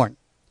been born.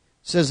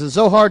 Says the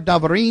Zohar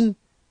Davarim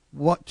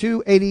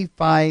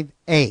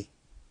 285a.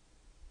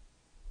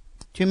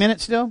 2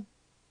 minutes still?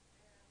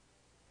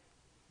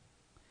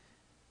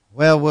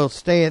 Well, we'll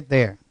stay it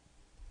there.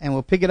 And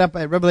we'll pick it up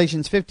at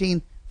Revelations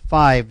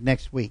 15:5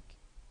 next week.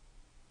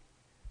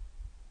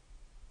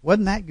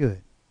 Wasn't that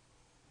good?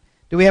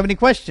 Do we have any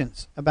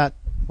questions about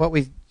what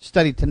we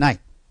studied tonight?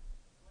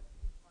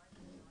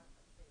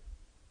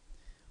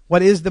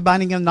 What is the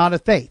binding of knot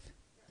of faith?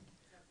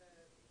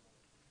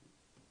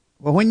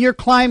 Well, when you're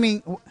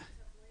climbing,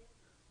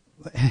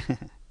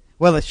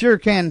 well, it sure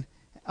can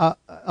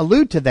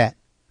allude to that,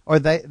 or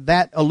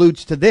that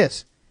alludes to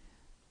this.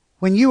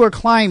 When you are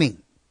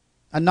climbing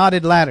a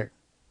knotted ladder,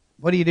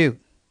 what do?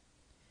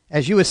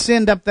 As you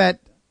ascend up that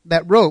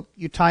rope,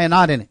 you tie a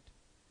knot in it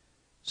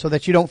so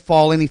that you don't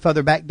fall any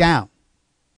further back down.